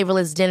same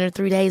flavorless dinner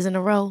 3 days in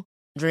a row?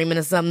 Dreaming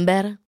of something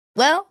better?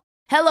 Well,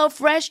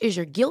 HelloFresh is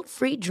your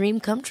guilt-free dream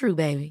come true,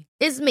 baby.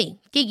 It's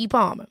me, Keke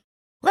Palmer.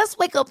 Let's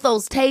wake up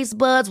those taste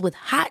buds with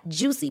hot,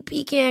 juicy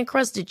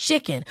pecan-crusted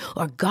chicken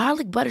or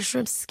garlic butter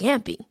shrimp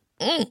scampi.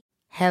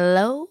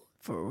 Hello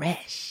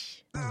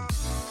Fresh.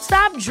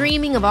 Stop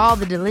dreaming of all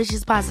the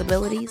delicious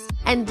possibilities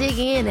and dig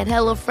in at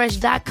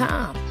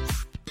HelloFresh.com.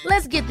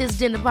 Let's get this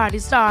dinner party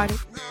started.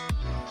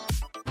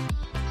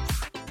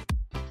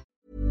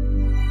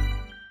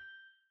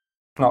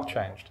 Not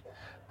changed.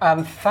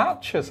 And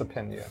Thatcher's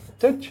opinion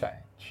did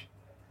change.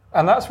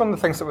 And that's one of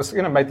the things that was,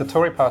 made the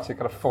Tory party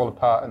kind of fall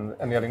apart in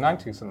the early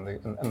 90s in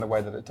the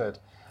way that it did,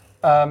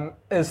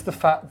 is the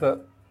fact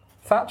that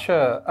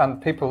Thatcher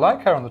and people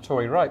like her on the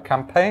Tory right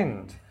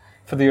campaigned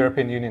for the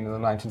European Union in the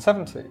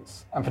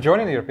 1970s and for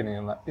joining the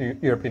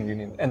European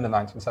Union in the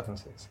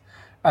 1970s.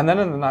 And then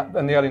in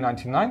the early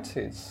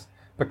 1990s,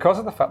 because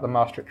of the fact the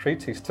Maastricht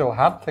Treaty still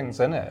had things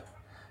in it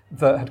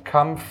that had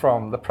come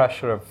from the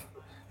pressure of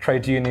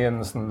trade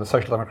unions and the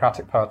social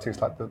democratic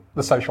parties like the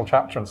social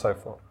chapter and so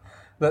forth,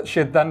 that she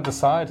had then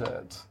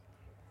decided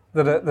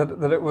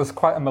that it was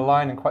quite a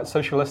malign and quite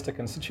socialistic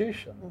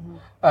institution.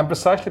 And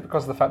precisely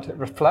because of the fact it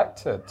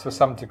reflected to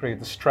some degree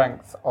the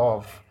strength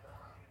of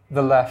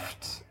the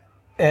left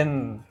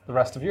in the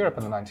rest of Europe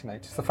in the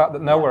 1980s, the fact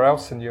that nowhere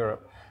else in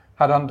Europe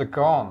had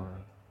undergone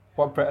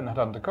what Britain had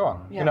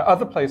undergone.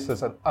 Other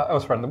places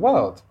elsewhere in the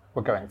world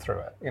were going through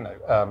it.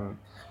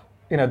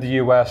 The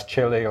US,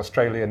 Chile,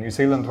 Australia, New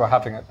Zealand were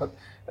having it, but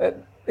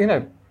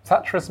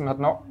Thatcherism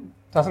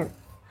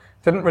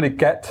didn't really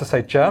get to,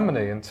 say,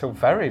 Germany until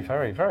very,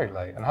 very, very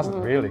late, and hasn't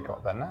really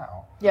got there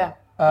now.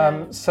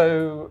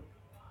 So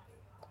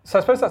I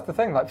suppose that's the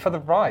thing. Like for the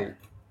right,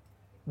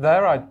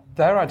 their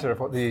idea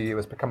of what the EU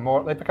has become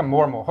more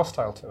and more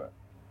hostile to it.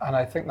 And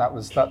I think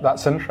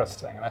that's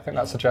interesting, and I think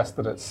that suggests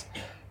that it's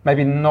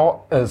maybe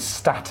not as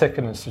static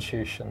an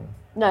institution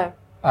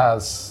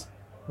as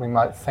we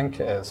might think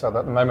it is, so that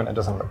at the moment it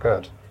doesn't look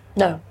good.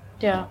 No.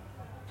 Yeah.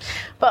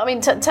 But I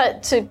mean,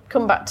 to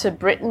come back to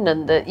Britain,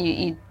 and that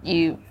you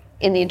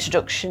in the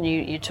introduction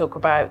you talk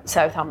about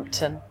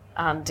Southampton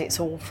and its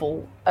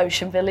awful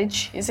Ocean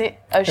Village, is it?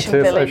 Ocean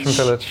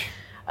Village.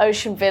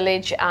 Ocean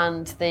Village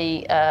and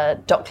the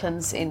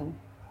Docklands in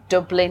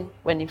Dublin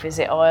when you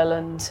visit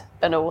Ireland,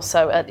 and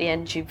also at the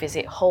end you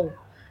visit Hull,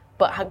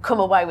 but had come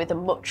away with a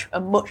much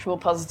more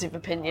positive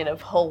opinion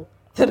of Hull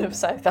than of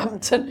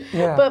Southampton.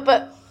 Yeah.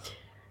 But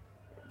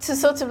to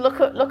sort of look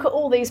at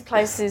all these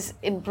places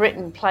in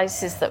Britain,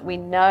 places that we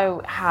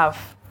know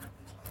have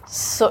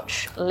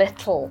such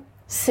little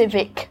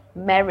civic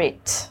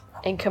merit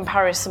in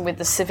comparison with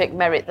the civic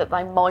merit that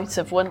they might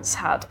have once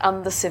had,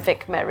 and the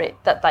civic merit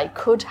that they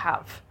could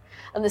have,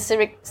 and the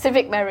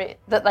civic merit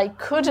that they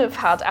could have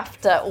had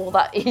after all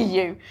that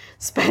EU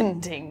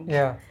spending.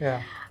 Yeah.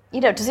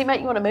 Does it make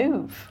you want to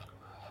move?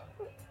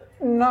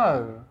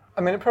 No.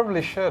 I mean, it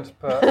probably should,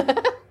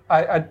 but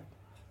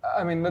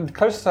I mean, the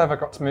closest I ever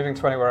got to moving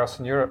to anywhere else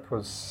in Europe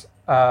was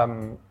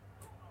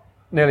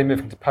nearly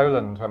moving to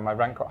Poland when my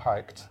rent got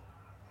hiked.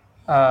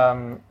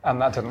 And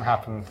that didn't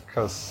happen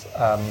because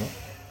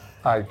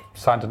I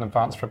signed an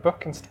advance for a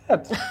book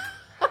instead.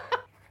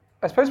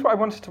 I suppose what I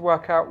wanted to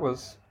work out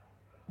was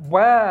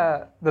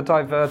where the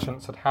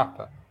divergence had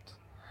happened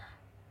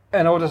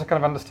in order to kind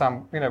of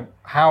understand,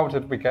 how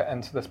did we get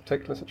into this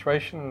particular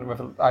situation with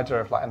the idea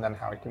of and then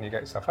how can you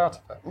get yourself out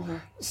of it? Mm-hmm.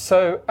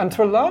 So, and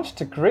to a large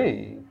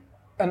degree,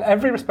 in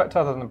every respect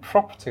other than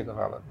property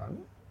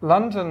development,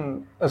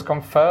 London has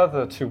gone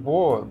further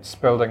towards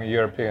building a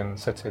European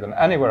city than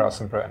anywhere else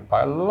in Britain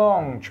by a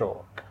long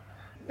chalk.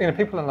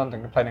 People in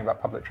London complaining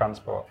about public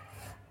transport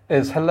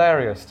is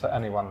hilarious to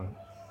anyone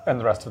in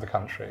the rest of the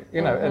country.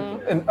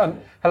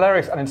 And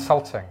hilarious and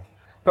insulting.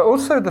 But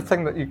also the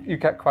thing that you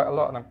get quite a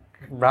lot, and I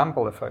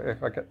ramble if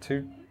I get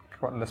too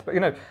caught in this, but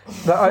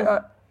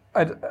that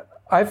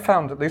I've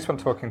found, at least when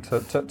talking to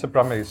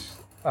Brummies,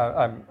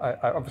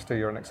 obviously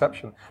you're an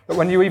exception, but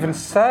when you even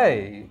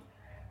say,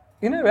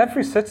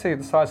 every city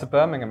the size of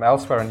Birmingham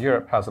elsewhere in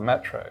Europe has a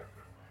metro.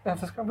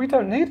 We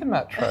don't need a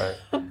metro.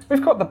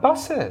 We've got the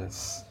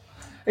buses.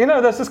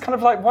 There's this kind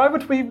of why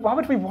would we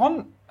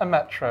want a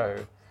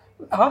metro?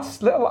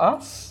 Us, little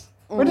us.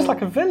 We're just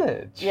like a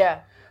village. Yeah.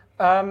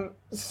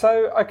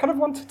 So I kind of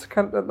wanted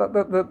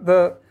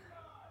to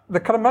the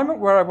kind of moment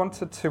where I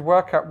wanted to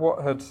work out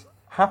what had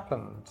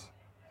happened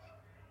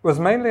was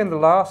mainly in the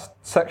last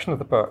section of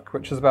the book,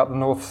 which is about the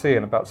North Sea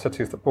and about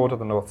cities that border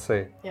the North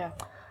Sea. Yeah.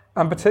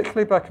 And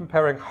particularly by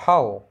comparing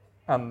Hull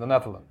and the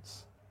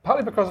Netherlands.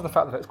 Partly because of the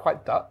fact that it's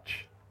quite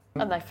Dutch.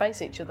 And they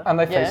face each other.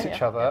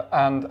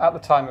 And at the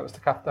time it was the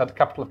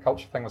capital of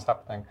culture thing was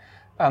happening.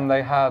 And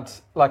they had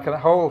a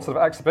whole sort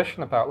of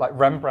exhibition about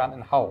Rembrandt in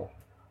Hull.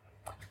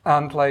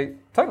 And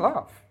don't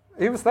laugh,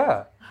 he was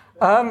there.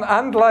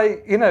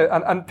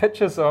 And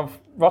pictures of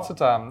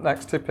Rotterdam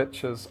next to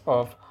pictures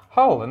of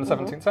Hull in the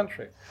 17th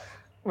century,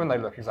 when they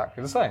look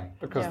exactly the same,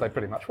 because they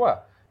pretty much were.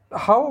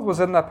 Hull was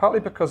in there partly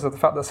because of the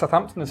fact that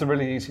Southampton is a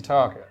really easy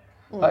target.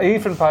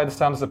 Even by the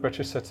standards of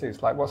British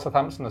cities, what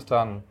Southampton has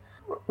done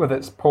with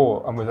its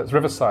port and with its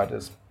riverside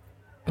is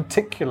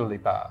particularly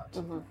bad.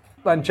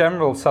 Mm-hmm. In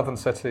general, southern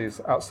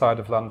cities outside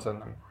of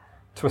London, and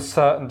to a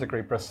certain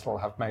degree Bristol,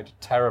 have made a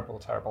terrible,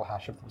 terrible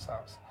hash of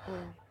themselves.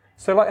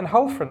 So in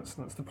Hull, for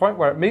instance, the point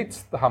where it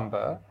meets the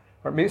Humber,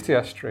 where it meets the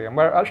estuary, and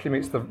where it actually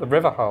meets the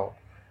River Hull,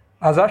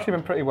 has actually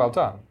been pretty well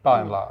done,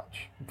 by and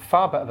large.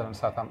 Far better than in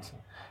Southampton.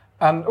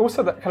 And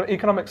also that kind of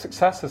economic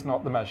success is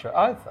not the measure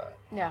either.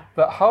 Yeah.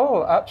 That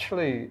Hull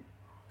actually,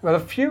 with a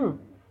few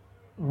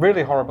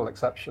really horrible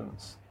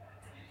exceptions,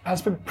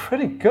 has been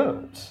pretty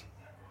good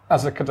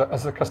as a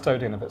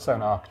custodian of its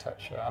own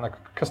architecture and a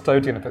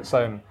custodian of its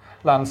own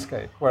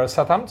landscape. Whereas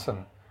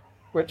Southampton,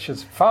 which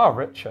is far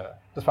richer,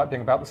 despite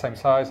being about the same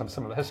size and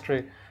similar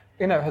history,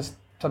 has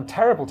done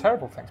terrible,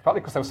 terrible things, partly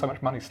because there was so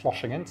much money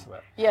sloshing into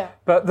it. Yeah.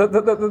 But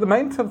the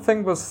main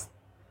thing was,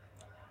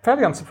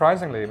 fairly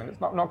unsurprisingly, I mean, it's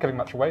not giving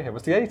much away here,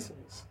 was the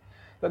 80s.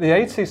 That the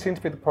 80s seemed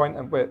to be the point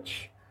at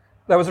which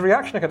there was a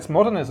reaction against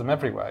modernism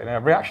everywhere, a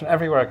reaction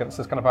everywhere against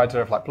this kind of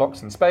idea of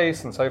blocks in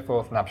space and so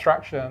forth, and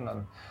abstraction,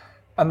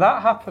 and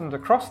that happened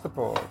across the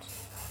board.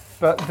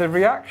 But the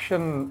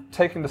reaction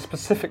taking the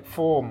specific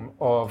form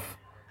of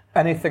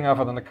anything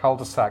other than a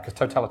cul-de-sac as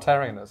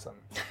totalitarianism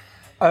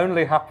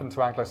only happened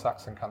to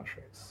Anglo-Saxon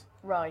countries.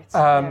 Right.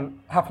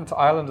 Happened to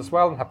Ireland as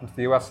well, and happened to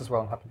the US as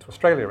well, and happened to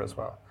Australia as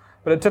well.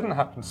 But it didn't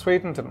happen to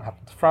Sweden, didn't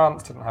happen to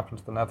France, didn't happen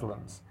to the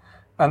Netherlands.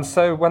 And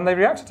so when they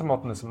reacted to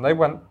modernism, they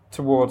went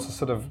towards a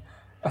sort of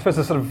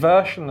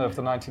version of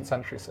the 19th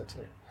century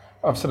city,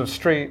 of sort of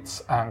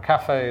streets and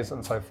cafes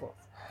and so forth.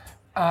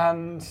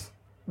 And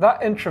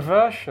that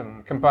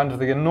introversion, combined with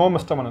the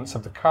enormous dominance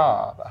of the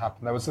car that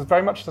happened, there was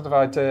very much sort of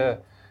idea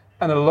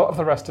in a lot of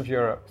the rest of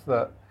Europe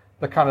that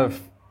the kind of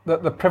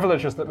that the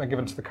privileges that were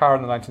given to the car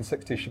in the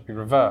 1960s should be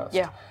reversed.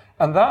 Yeah.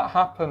 And that's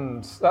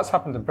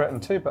happened in Britain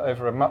too, but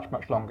over a much,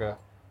 much longer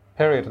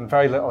period, and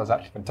very little has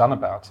actually been done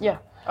about it. Yeah.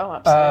 Oh,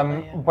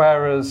 absolutely.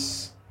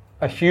 Whereas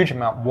a huge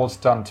amount was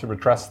done to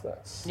redress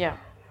this. Yeah.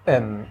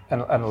 In a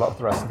lot of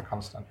the rest of the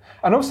continent.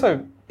 And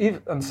also,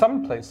 even in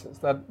some places,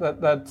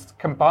 they'd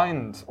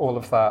combined all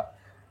of that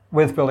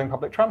with building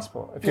public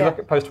transport. If you look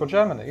at post-war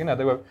Germany,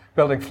 they were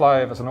building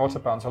flyovers and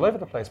autobahns all over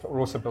the place, but were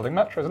also building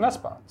metros and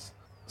S-Bahns.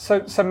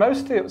 So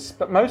mostly it's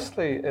an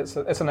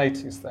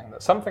 80s thing,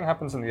 that something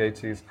happens in the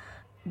 80s,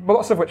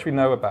 lots of which we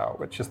know about,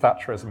 which is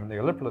Thatcherism and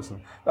neoliberalism.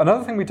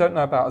 Another thing we don't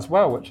know about as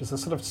well, which is a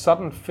sort of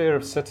sudden fear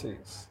of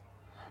cities,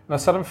 and a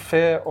sudden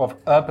fear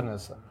of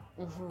urbanism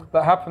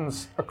that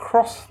happens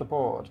across the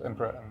board in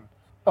Britain,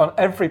 on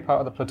every part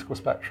of the political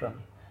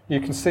spectrum.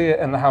 You can see it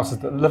in the houses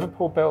that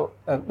Liverpool built,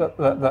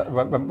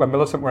 when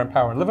militant were in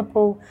power in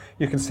Liverpool.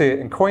 You can see it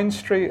in Coin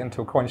Street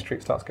until Coin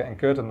Street starts getting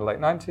good in the late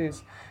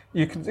 90s.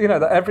 You can,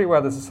 that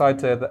everywhere there's this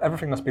idea that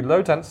everything must be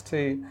low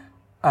density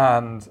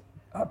and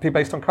be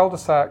based on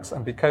cul-de-sacs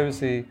and be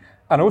cozy,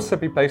 and also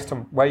be based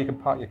on where you can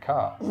park your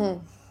car.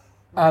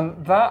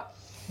 And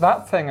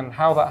that thing and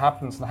how that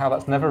happens and how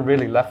that's never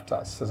really left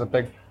us is a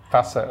big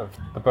facet of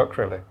the book,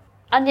 really.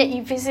 And yet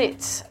you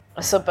visit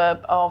a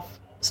suburb of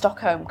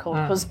Stockholm called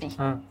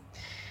Husby.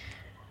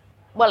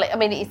 Well, I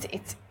mean,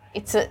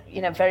 it's a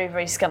very,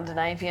 very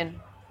Scandinavian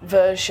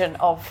version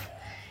of.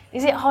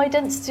 Is it high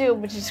density, or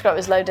would you describe it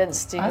as low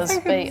density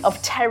Husby,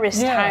 of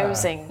terraced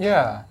housing?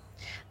 Yeah.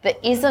 That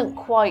isn't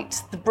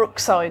quite the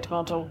Brookside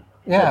model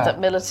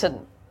that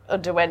Militant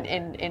underwent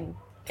in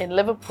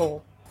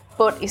Liverpool,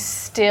 but is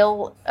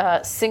still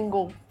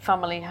single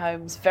family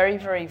homes, very,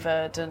 very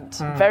verdant,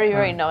 very,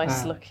 very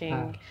nice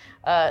looking.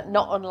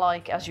 Not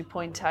unlike, as you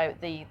point out,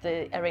 the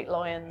Eric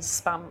Lyons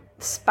spam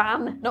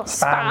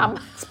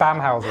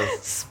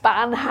houses.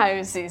 Span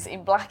houses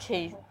in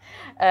Blackheath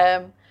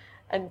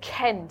and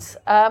Kent.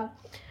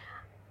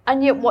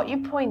 And yet what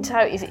you point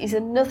out is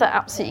another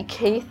absolutely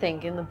key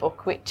thing in the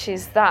book, which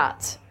is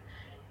that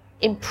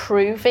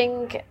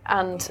improving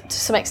and to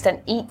some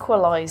extent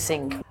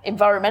equalising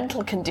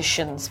environmental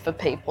conditions for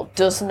people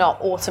does not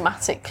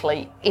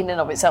automatically in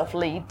and of itself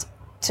lead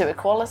to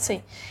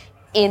equality.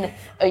 In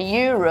a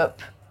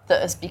Europe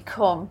that has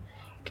become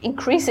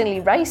increasingly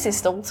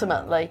racist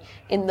ultimately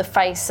in the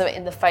face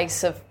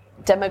of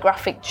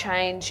demographic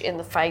change, in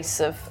the face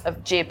of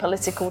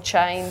geopolitical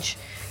change,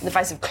 in the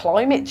face of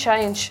climate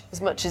change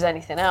as much as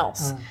anything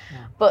else.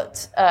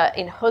 But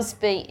in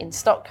Husby, in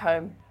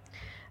Stockholm,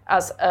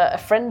 as a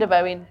friend of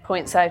Owen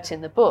points out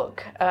in the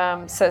book,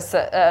 says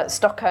that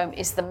Stockholm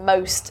is the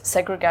most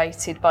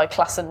segregated by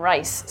class and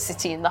race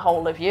city in the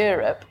whole of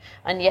Europe,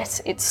 and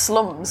yet its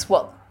slums,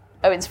 what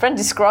Owen's friend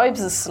describes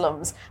as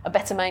slums, are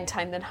better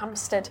maintained than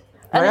Hampstead.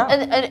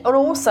 And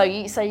also,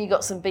 you say you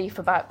got some beef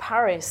about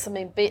Paris. I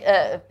mean,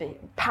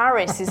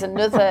 Paris is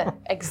another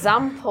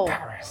example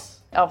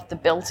of the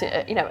built,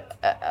 a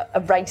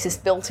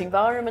racist built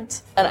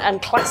environment and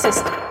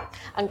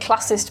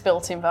classist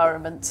built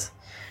environment.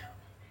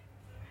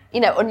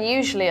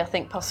 Unusually, I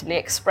think, possibly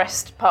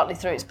expressed partly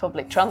through its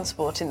public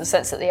transport, in the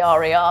sense that the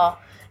RER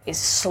is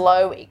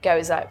slow. It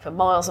goes out for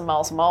miles and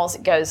miles and miles.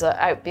 It goes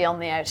out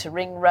beyond the outer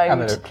ring road.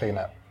 And they don't clean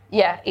it.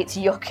 Yeah, it's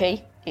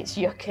yucky.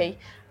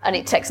 And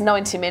it takes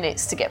 90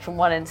 minutes to get from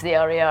one end of the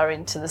RER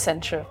into the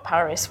centre of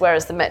Paris,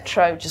 whereas the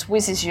metro just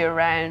whizzes you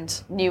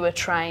around, newer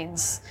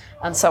trains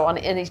and so on,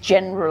 and is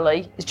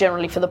generally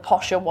for the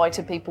posher,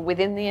 whiter people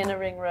within the inner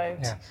ring road.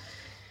 Yeah.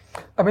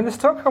 I mean, the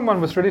Stockholm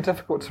one was really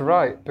difficult to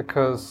write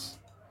because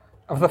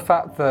of the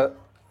fact that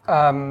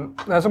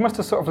there's almost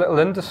a sort of little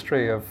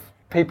industry of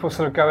people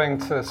sort of going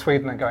to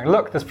Sweden and going,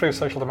 look, this proves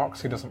social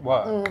democracy doesn't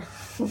work.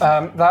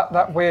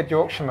 That weird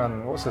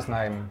Yorkshireman, what's his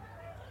name?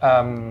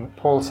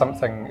 Paul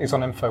something, he's on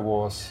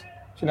InfoWars. Do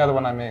you know the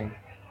one I mean?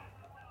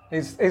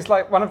 He's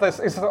like one of those,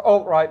 he's an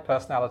alt-right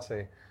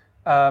personality.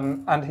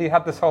 And he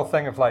had this whole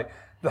thing of like,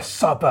 the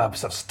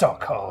suburbs of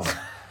Stockholm.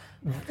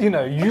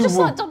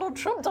 Like Donald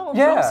Trump.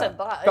 Trump said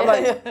that. But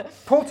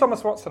like, Paul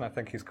Thomas Watson, I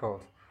think he's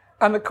called.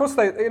 And of course,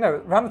 they,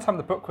 around the time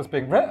the book was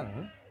being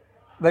written,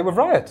 they were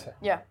rioting.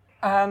 Yeah.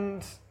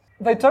 And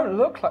they don't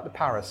look like the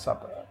Paris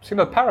suburbs.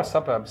 The Paris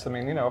suburbs, I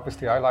mean,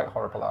 obviously I like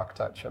horrible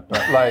architecture,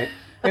 but like,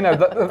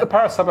 the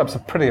Paris suburbs are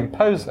pretty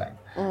imposing.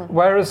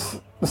 Whereas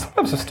the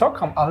suburbs of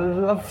Stockholm are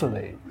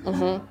lovely.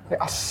 They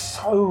are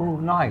so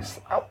nice,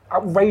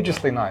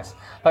 outrageously nice.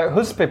 Like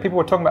Husby, people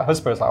were talking about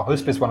Husby, it's like,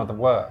 Husby is one of the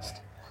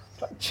worst.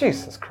 Like,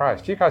 Jesus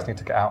Christ, you guys need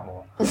to get out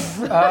more.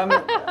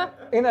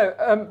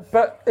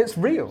 But it's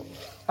real.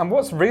 And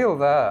what's real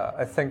there,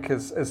 I think,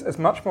 is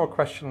much more a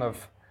question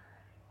of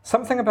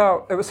something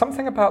about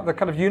the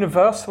kind of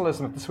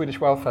universalism of the Swedish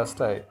welfare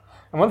state.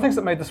 And one of the things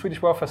that made the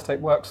Swedish welfare state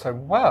work so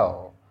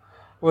well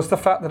was the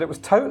fact that it was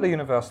totally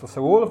universal.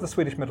 So all of the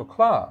Swedish middle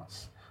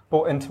class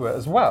bought into it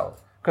as well,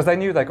 because they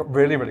knew they got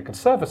really, really good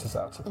services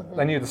out of it.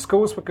 They knew the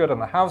schools were good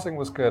and the housing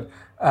was good,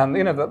 and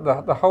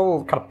the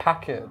whole kind of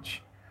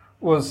package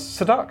was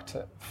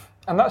seductive.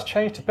 And that's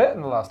changed a bit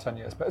in the last 10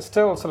 years, but it's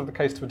still sort of the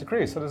case to a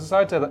degree. So there's this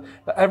idea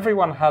that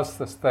everyone has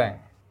this thing,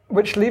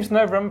 which leaves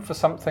no room for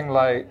something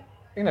like,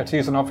 to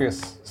use an obvious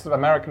sort of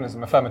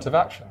Americanism, affirmative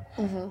action,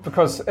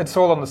 because it's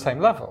all on the same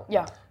level.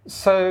 Yeah.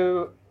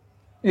 So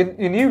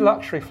your new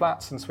luxury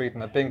flats in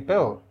Sweden are being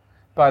built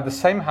by the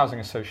same housing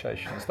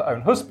associations that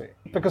own Husby,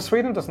 because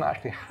Sweden doesn't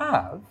actually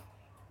have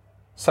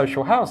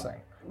social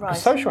housing. Right.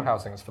 Because social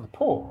housing is for the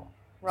poor.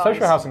 Right.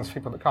 Social housing is for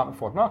people that can't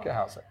afford market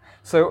housing.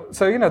 So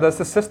there's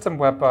this system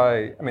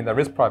whereby, there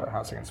is private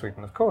housing in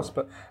Sweden, of course,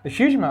 but a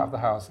huge amount of the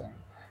housing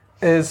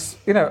is,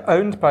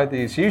 owned by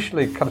these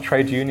usually kind of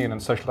trade union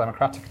and social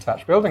democratic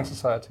attached building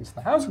societies and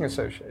the housing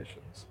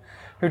associations,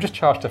 who just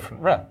charge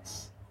different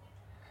rents.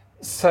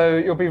 So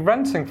you'll be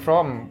renting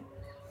from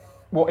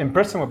what in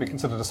Britain would be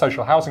considered a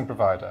social housing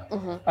provider,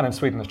 and in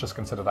Sweden is just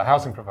considered a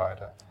housing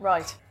provider.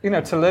 Right.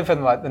 To live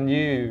in like the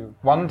new,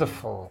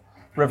 wonderful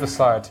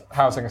riverside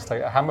housing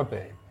estate at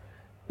Hammarby,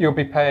 you'll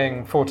be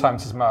paying 4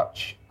 times as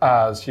much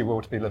as you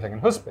will to be living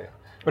in Husby,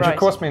 which Right. of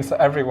course means that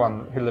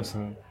everyone who lives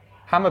in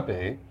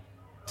Hammarby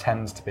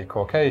tends to be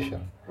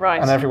Caucasian.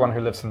 Right. And everyone who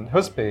lives in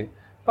Husby,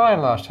 by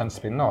and large, tends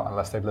to be not,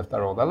 unless they've lived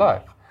there all their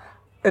life.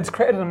 It's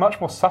created in a much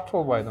more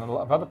subtle way than a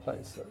lot of other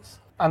places.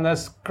 And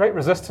there's great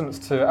resistance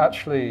to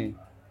actually,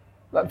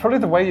 probably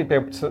the way you'd be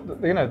able to,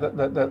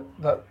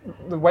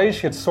 the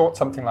ways you'd sort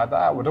something like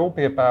that out would all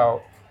be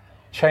about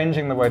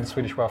changing the way the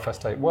Swedish welfare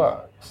state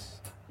works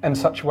in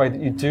such a way that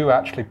you do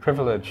actually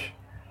privilege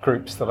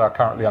groups that are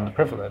currently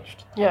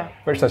underprivileged, Yeah.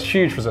 which there's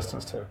huge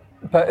resistance to.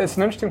 But it's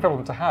an interesting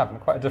problem to have and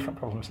quite a different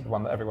problem to the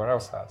one that everywhere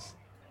else has.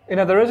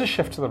 There is a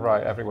shift to the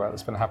right everywhere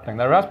that's been happening.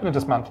 There has been a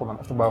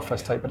dismantlement of the welfare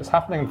state, but it's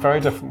happening in very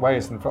different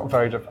ways and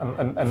very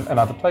different in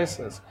other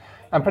places.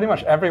 And pretty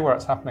much everywhere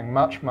it's happening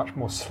much, much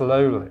more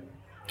slowly,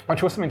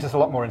 which also means it's a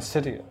lot more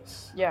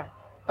insidious. Yeah.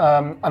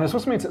 And it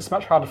also means it's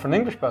much harder for an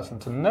English person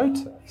to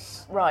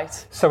notice.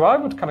 Right. So I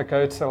would kind of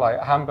go to like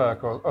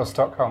Hamburg or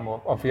Stockholm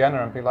or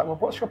Vienna and be like, well,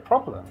 what's your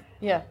problem?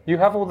 Yeah. You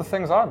have all the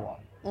things I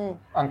want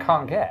and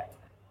can't get.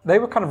 They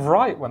were kind of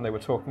right when they were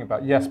talking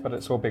about, yes, but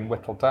it's all being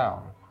whittled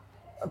down.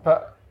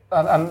 But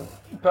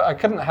I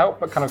couldn't help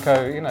but kind of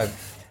go,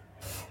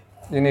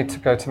 you need to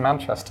go to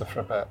Manchester for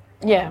a bit.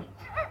 Yeah.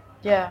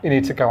 Yeah. You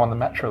need to go on the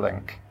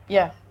Metrolink.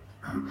 Yeah.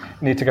 You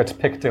need to go to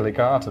Piccadilly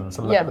Gardens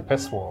and look at the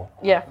piss wall.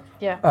 Yeah.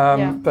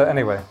 Yeah. But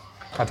anyway,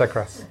 I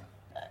digress.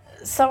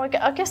 So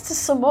I guess to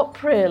sum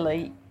up,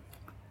 really,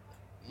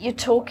 you're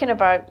talking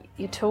about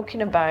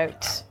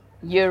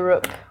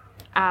Europe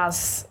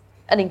as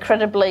an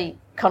incredibly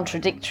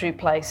contradictory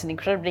place, an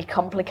incredibly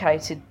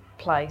complicated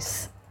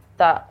place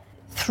that,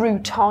 through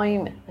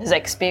time, has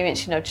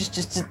experienced,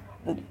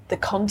 the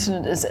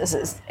continent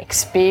has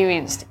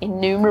experienced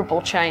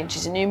innumerable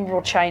changes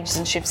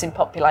and shifts in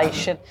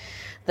population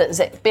that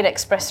has been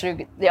expressed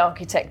through the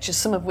architecture,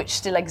 some of which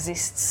still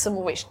exists, some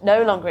of which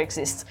no longer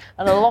exists,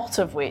 and a lot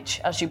of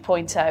which, as you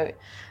point out,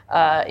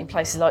 in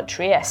places like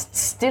Trieste,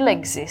 still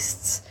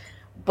exists,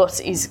 but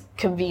is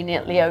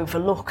conveniently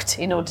overlooked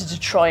in order to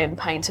try and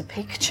paint a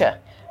picture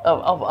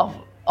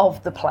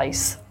of the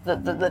place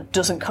that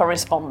doesn't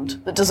correspond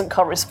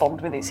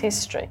with its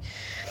history.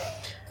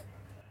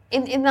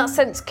 In that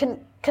sense,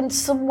 can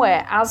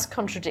somewhere as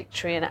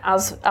contradictory and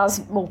as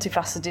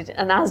multifaceted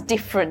and as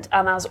different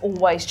and as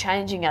always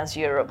changing as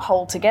Europe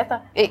hold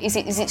together? Is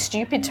it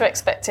stupid to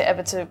expect it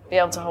ever to be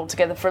able to hold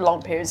together for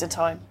long periods of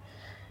time?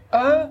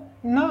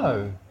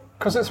 No,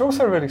 because it's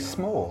also really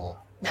small.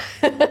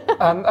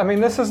 And I mean,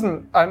 this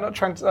isn't. I'm not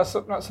trying to. That's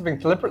not something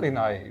deliberately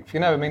naive.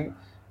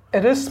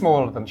 It is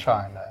smaller than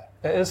China.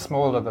 It is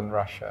smaller than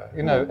Russia.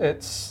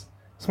 It's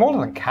smaller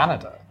than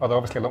Canada, although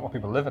obviously a lot more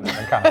people live in it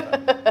than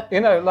Canada.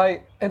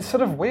 It's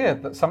sort of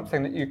weird that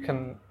something that you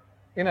can,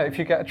 if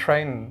you get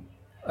an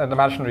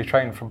imaginary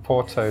train from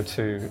Porto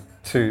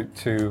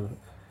to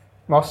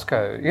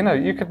Moscow,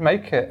 you could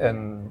make it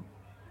in,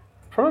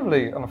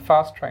 probably on a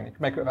fast train, you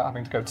could make it without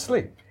having to go to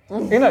sleep.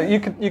 You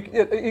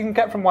can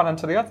get from one end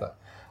to the other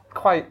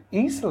quite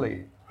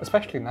easily,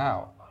 especially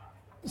now.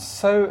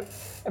 So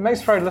it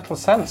makes very little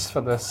sense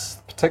for this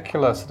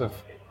particular sort of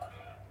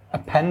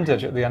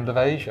appendage at the end of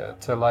Asia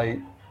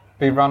to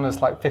be run as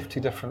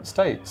 50 different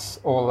states,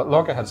 all at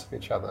loggerheads of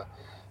each other.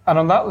 And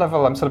on that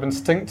level, I'm sort of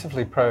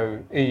instinctively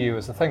pro-EU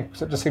as a thing,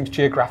 because it just seems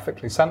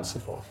geographically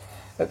sensible.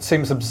 It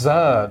seems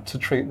absurd to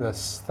treat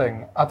this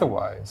thing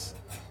otherwise.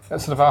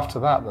 It's sort of after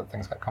that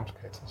things get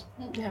complicated.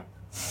 Yeah.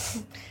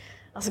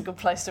 That's a good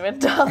place to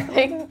end, I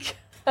think.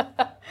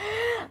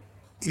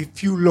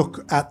 If you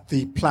look at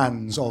the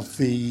plans of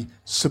the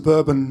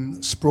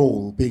suburban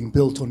sprawl being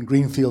built on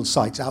greenfield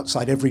sites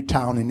outside every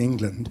town in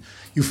England,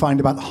 you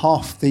find about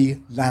half the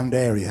land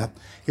area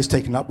is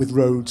taken up with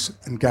roads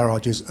and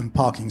garages and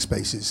parking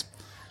spaces.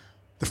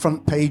 The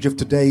front page of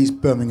today's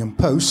Birmingham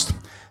Post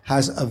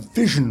has a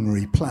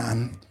visionary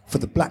plan for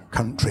the Black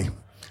Country,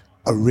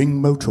 a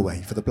ring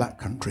motorway for the Black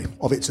Country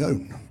of its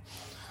own.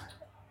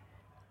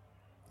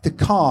 The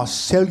car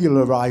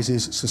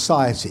cellularizes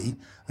society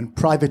and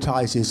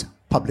privatizes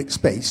public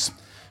space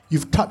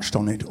You've touched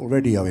on it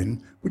already,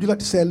 Owen. Would you like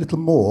to say a little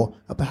more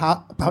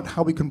about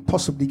how we can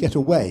possibly get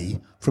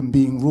away from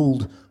being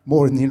ruled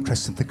more in the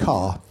interests of the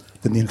car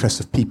than the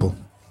interests of people?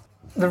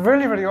 The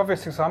really, really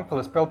obvious example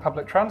is build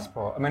public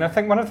transport. I mean, I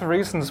think one of the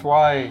reasons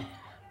why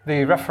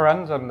the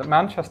referendum that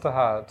Manchester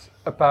had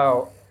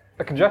about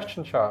a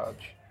congestion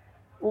charge,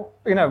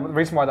 the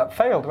reason why that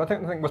failed, I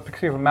think was because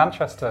people in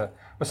Manchester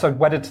were so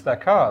wedded to their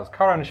cars.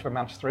 Car ownership in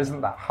Manchester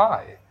isn't that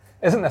high.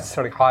 It isn't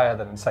necessarily higher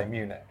than in, say,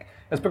 Munich.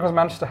 It's because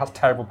Manchester has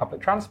terrible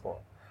public transport.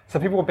 So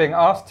people were being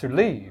asked to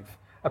leave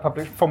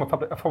a form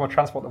of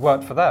transport that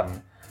worked for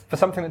them for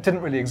something that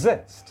didn't really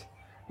exist.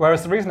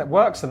 Whereas the reason it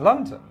works in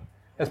London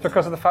is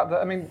because of the fact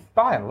that,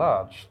 by and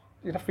large,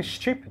 you'd have to be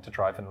stupid to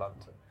drive in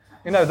London.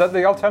 That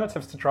the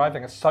alternatives to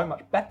driving are so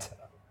much better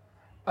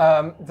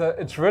that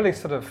it's really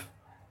sort of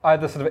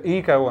either sort of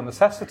ego or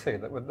necessity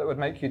that would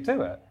make you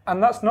do it.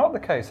 And that's not the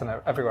case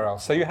everywhere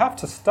else. So you have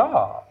to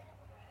start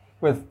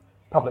with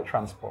public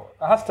transport.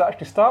 It has to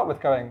actually start with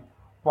going,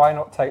 why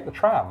not take the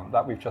tram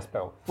that we've just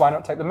built? Why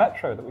not take the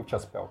metro that we've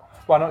just built?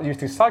 Why not use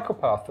these cycle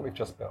paths that we've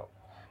just built?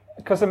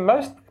 Because in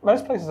most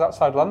places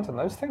outside London,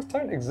 those things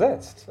don't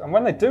exist. And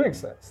when they do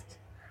exist,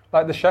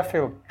 like the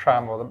Sheffield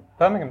tram or the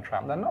Birmingham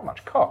tram, they're not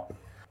much cop.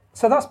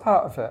 So that's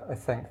part of it, I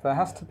think. There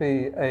has to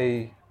be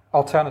an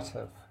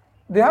alternative.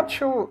 The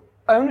actual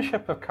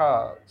ownership of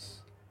cars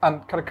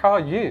and kind of car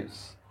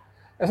use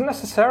isn't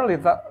necessarily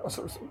that,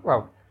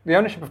 the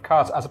ownership of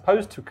cars as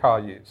opposed to car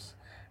use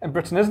in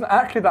Britain isn't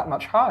actually that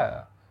much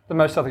higher than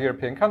most other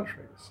European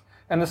countries.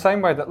 In the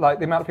same way that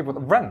the amount of people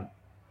that rent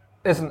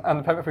isn't, and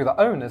the amount of people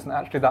that own isn't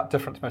actually that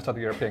different to most other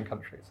European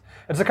countries.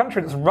 It's a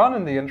country that's run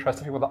in the interest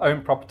of people that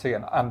own property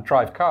and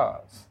drive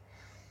cars.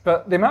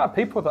 But the amount of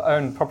people that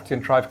own property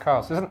and drive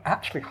cars isn't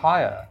actually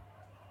higher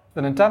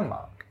than in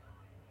Denmark.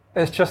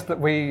 It's just that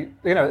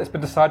it's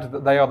been decided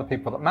that they are the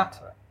people that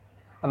matter.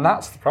 And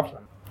that's the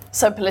problem.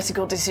 So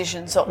political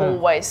decisions are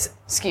always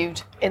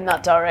skewed in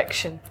that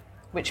direction,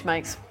 which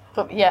makes,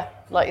 like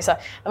you say,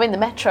 the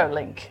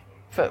Metrolink,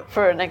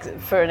 for an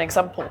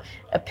example,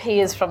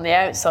 appears from the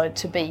outside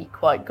to be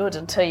quite good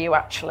until you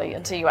actually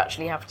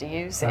have to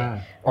use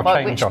it. Or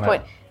By change which on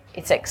point, it.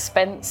 it's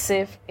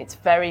expensive, it's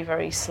very,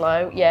 very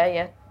slow.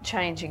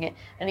 Changing it,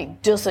 and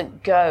it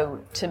doesn't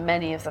go to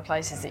many of the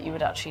places that you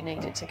would actually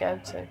need it to go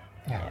to.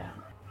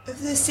 Of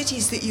the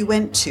cities that you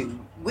went to,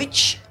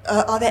 which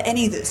are there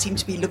any that seem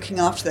to be looking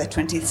after their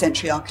 20th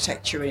century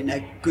architecture in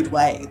a good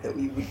way that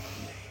we would?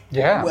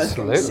 Yeah,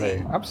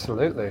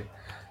 absolutely.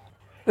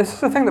 This is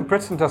the thing that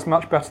Britain does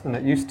much better than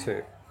it used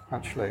to.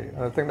 Actually,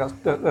 I think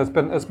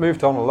it's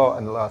moved on a lot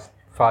in the last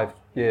 5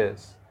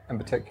 years, in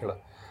particular.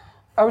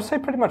 I would say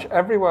pretty much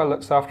everywhere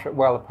looks after it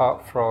well,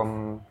 apart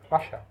from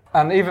Russia.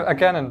 And even,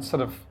 again, in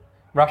sort of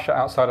Russia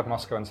outside of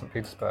Moscow and St.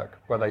 Petersburg,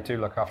 where they do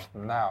look after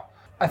them now.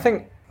 I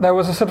think there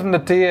was a sort of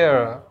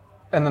nadir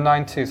in the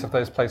 90s of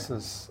those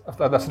places, of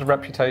their sort of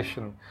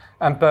reputation.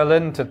 And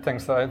Berlin did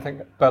things that I don't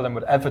think Berlin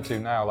would ever do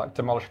now, like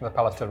demolishing the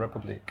Palais de la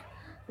République.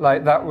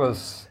 That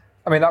was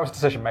a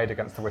decision made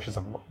against the wishes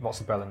of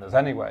lots of Berliners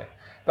anyway.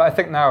 But I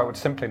think now it would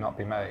simply not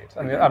be made.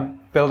 I'm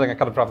building a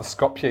kind of rather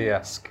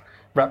Skopje-esque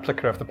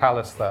replica of the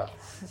palace there.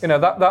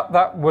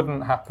 That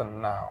wouldn't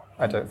happen now,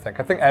 I don't think.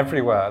 I think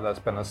everywhere there's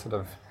been a sort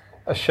of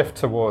a shift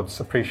towards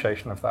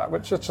appreciation of that,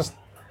 which is just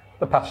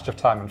the passage of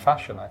time and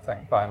fashion, I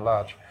think, by and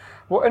large.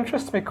 What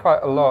interests me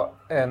quite a lot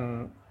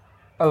in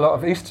a lot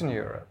of Eastern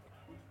Europe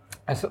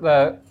is that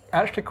they're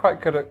actually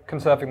quite good at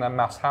conserving their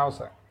mass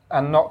housing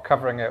and not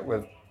covering it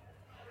with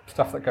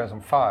stuff that goes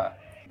on fire.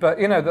 But,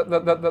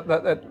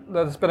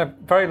 there's been a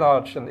very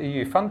large and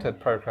EU-funded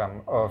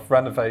programme of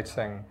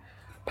renovating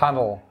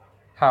panel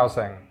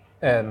housing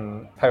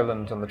in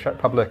Poland and the Czech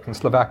Republic and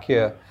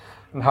Slovakia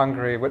and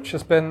Hungary, which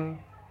has been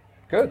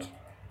good.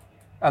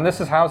 And this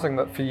is housing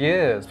that for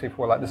years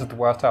people were like, this is the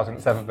worst housing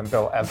that's ever been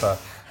built ever,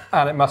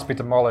 and it must be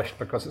demolished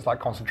because it's like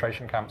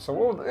concentration camps, or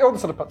all the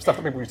sort of stuff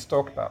that people used to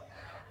talk about.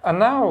 And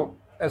now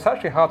it's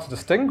actually hard to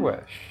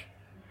distinguish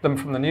them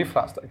from the new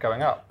flats that are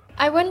going up.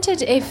 I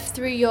wondered if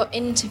through your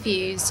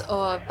interviews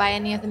or by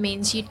any other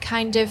means you'd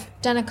kind of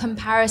done a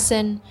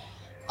comparison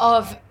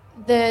of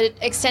the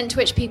extent to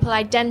which people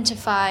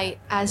identify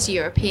as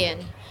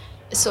European,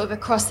 sort of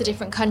across the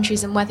different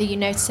countries, and whether you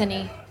notice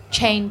any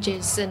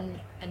changes and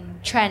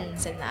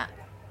trends in that.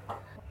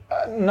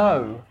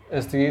 No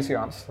is the easy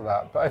answer to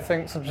that, but I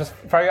think sort of just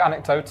very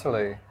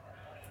anecdotally,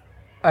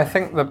 I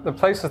think the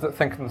places that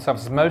think of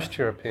themselves as most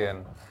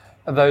European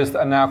are those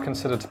that are now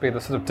considered to be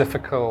the sort of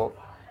difficult,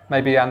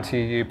 maybe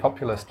anti-EU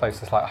populist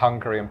places like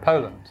Hungary and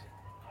Poland.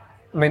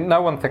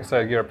 No one thinks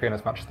they're European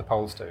as much as the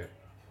Poles do.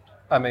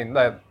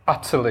 They're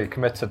utterly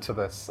committed to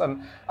this.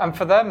 And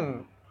for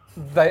them,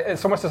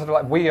 it's almost sort of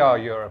like we are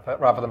Europe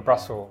rather than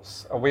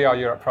Brussels, or we are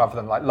Europe rather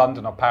than like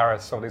London or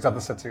Paris or these other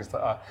cities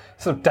that are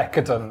sort of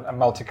decadent and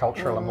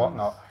multicultural and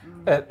whatnot.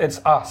 It's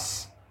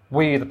us,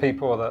 we the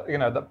people that,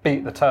 that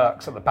beat the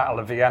Turks at the Battle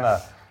of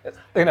Vienna.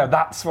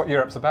 That's what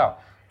Europe's about.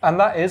 And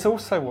that is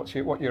also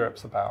what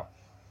Europe's about.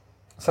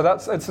 So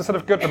it's a sort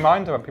of good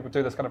reminder when people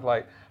do this kind of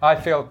like, I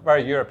feel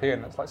very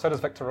European. It's like, so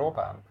does Viktor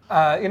Orban.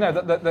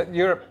 That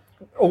Europe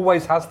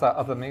always has that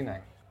other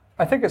meaning.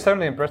 I think it's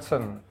only in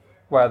Britain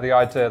where the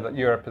idea that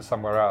Europe is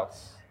somewhere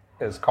else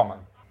is common.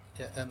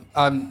 Yeah,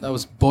 I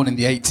was born in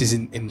the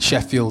 80s in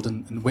Sheffield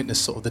and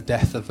witnessed sort of the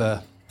death of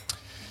a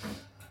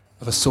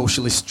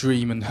socialist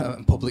dream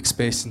and public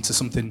space into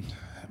something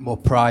more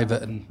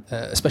private, and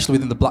especially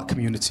within the black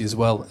community as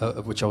well,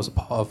 of which I was a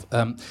part of.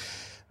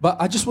 But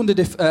I just wondered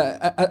if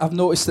I've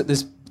noticed that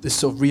there's this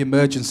sort of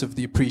re-emergence of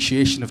the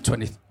appreciation of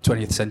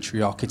 20th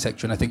century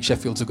architecture, and I think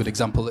Sheffield's a good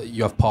example.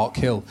 You have Park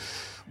Hill,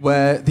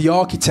 where the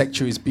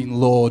architecture is being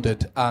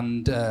lauded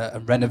and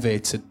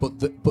renovated, but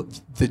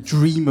the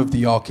dream of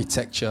the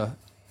architecture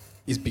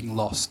is being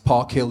lost.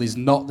 Park Hill is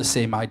not the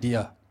same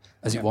idea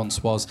as it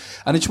once was.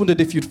 And I just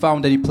wondered if you'd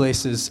found any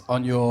places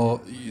on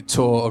your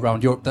tour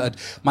around Europe that had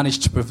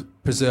managed to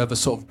preserve a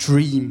sort of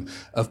dream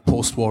of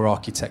post-war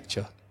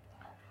architecture.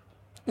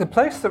 The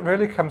place that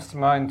really comes to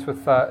mind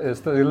with that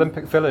is the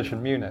Olympic Village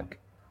in Munich,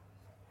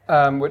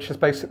 which is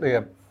basically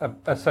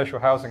a social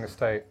housing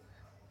estate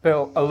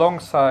built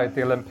alongside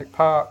the Olympic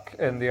Park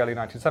in the early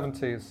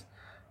 1970s.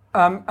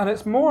 And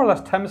it's more or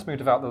less Thamesmead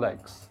without the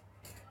lakes.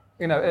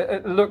 You know,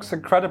 it looks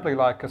incredibly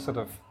like a sort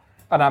of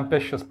an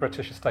ambitious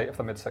British estate of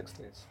the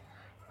mid-60s.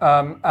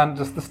 And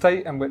just the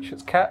state in which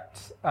it's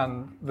kept,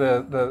 and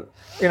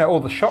all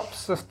the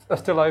shops are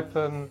still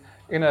open,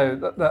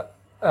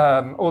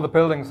 all the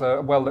buildings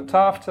are well looked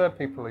after,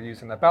 people are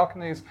using their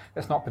balconies,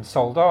 it's not been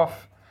sold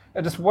off.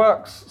 It just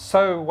works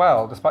so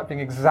well despite being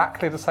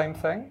exactly the same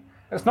thing.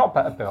 It's not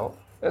better built,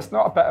 it's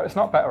not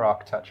better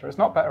architecture, it's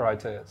not better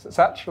ideas. It's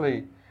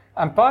actually,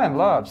 and by and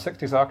large,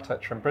 60s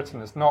architecture in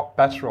Britain is not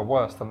better or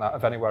worse than that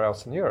of anywhere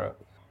else in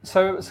Europe.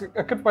 So it's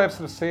a good way of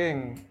sort of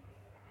seeing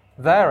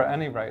there, at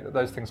any rate, that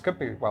those things could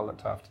be well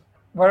looked after.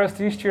 Whereas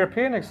the East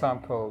European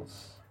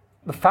examples,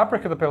 the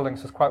fabric of the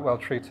buildings is quite well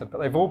treated, but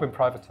they've all been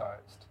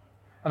privatised.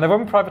 And they've all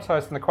been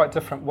privatised in a quite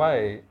different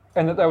way,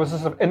 in that there was a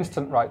sort of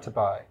instant right to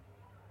buy.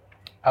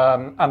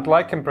 And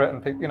like in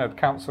Britain,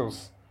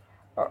 councils,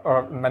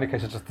 or in many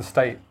cases just the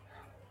state,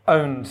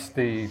 owned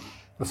the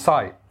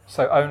site.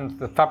 So owned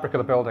the fabric of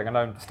the building and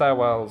owned the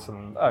stairwells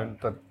and owned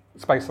the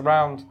space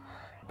around.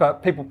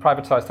 But people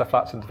privatised their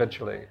flats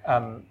individually,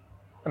 and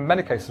in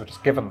many cases were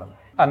just given them.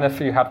 And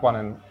if you had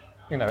one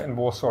in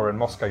Warsaw or in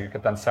Moscow, you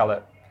could then sell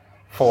it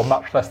for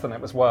much less than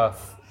it was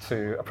worth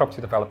to a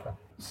property developer.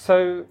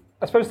 So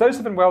I suppose those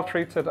have been well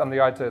treated, and the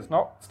idea is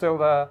not still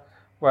there.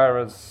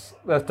 Whereas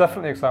there's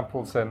definitely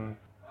examples in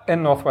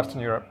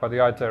northwestern Europe where the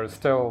idea is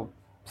still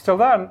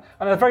there, and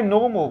in a very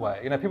normal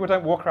way. People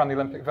don't walk around the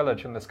Olympic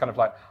Village in this kind of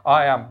like,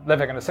 I am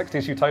living in a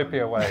 60s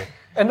utopia way,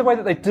 in the way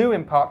that they do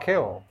in Park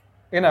Hill.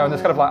 And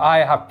this kind of like,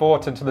 I have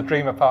bought into the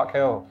dream of Park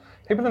Hill.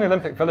 People in the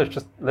Olympic Village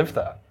just live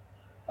there.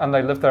 And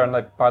they live there and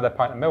they buy their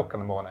pint of milk in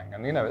the morning.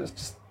 And, it's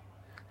just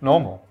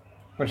normal,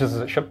 which is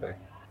as it should be.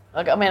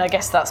 I mean, I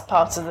guess that's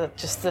part of the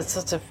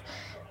sort of,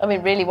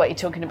 really what you're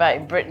talking about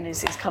in Britain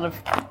is it's kind of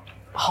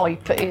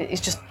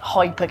it's just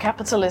hyper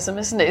capitalism,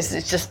 isn't it?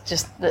 It's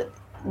just that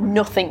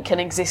nothing can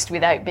exist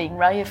without being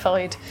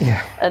reified.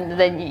 Yeah. And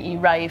then you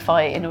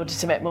reify it in order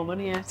to make more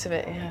money out of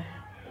it, yeah.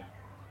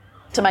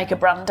 To make a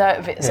brand out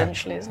of it,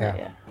 essentially, isn't it?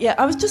 Yeah. Yeah,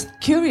 I was just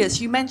curious.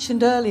 You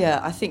mentioned earlier,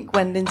 I think,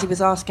 when Lindsay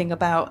was asking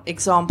about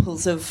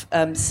examples of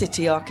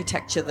city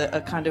architecture that are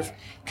kind of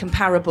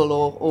comparable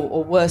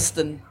or worse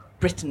than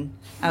Britain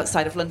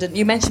outside of London.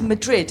 You mentioned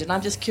Madrid, and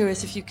I'm just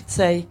curious if you could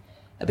say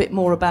a bit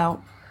more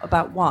about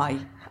why.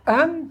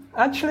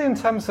 Actually, in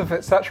terms of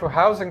its actual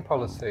housing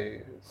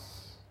policies,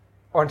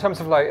 or in terms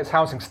of its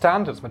housing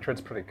standards,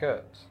 Madrid's pretty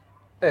good.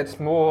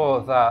 It's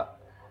more that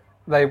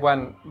they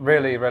went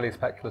really, really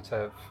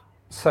speculative.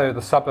 So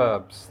the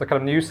suburbs, the kind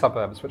of new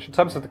suburbs, which in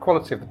terms of the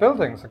quality of the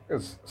buildings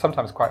is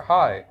sometimes quite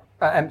high,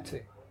 are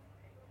empty,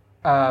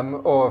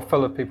 or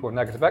full of people with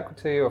negative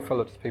equity, or full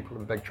of people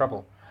in big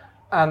trouble.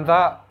 And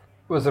that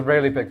was a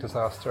really big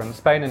disaster. And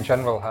Spain in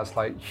general has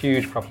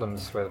huge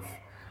problems with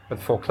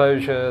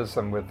foreclosures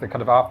and with the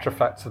kind of after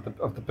effects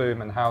of the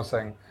boom in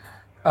housing.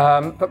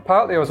 But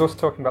partly I was also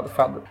talking about the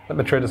fact that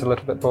Madrid is a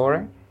little bit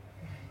boring,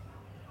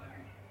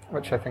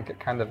 which I think it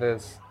kind of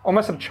is.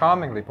 Almost sort of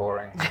charmingly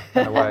boring,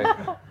 in a way.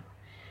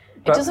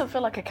 It doesn't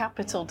feel like a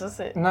capital,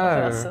 does it?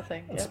 No, that's the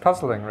thing. It's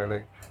puzzling,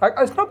 really.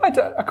 I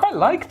quite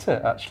liked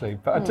it, actually,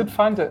 but I did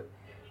find it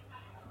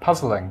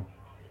puzzling.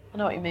 I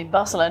know what you mean.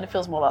 Barcelona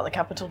feels more like the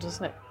capital,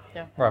 doesn't it?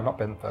 Yeah. Well, I've not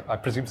been, but I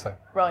presume so.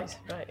 Right.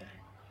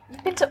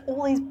 You've been to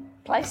all these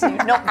places.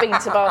 You've not been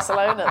to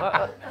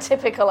Barcelona.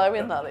 Typical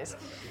Owen, that is.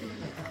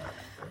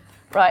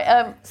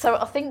 Right. So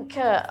I think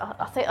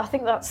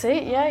that's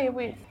it. Yeah.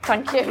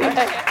 Thank you.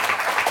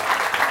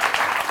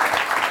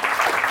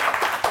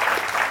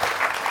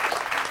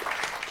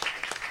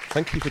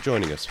 Thank you for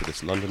joining us for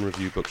this London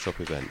Review Bookshop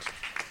event.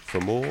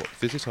 For more,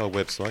 visit our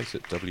website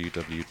at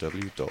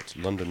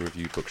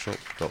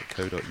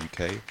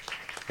www.londonreviewbookshop.co.uk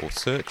or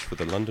search for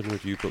the London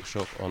Review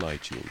Bookshop on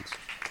iTunes.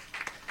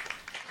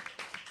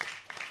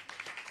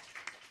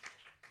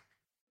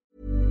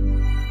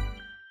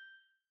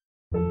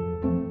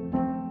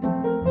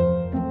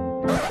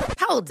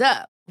 Hold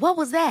up. What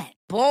was that?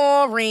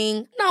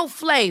 Boring. No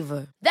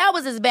flavor. That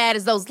was as bad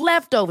as those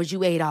leftovers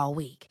you ate all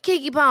week.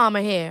 Keke Palmer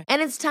here, and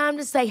it's time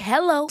to say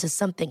hello to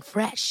something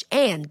fresh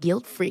and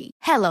guilt-free.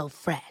 Hello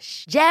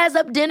Fresh. Jazz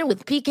up dinner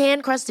with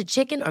pecan-crusted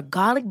chicken or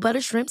garlic butter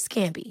shrimp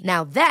scampi.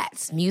 Now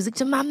that's music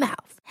to my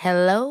mouth.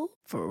 Hello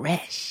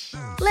Fresh.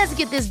 Let's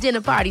get this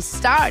dinner party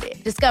started.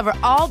 Discover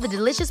all the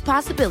delicious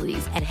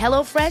possibilities at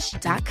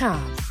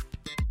HelloFresh.com.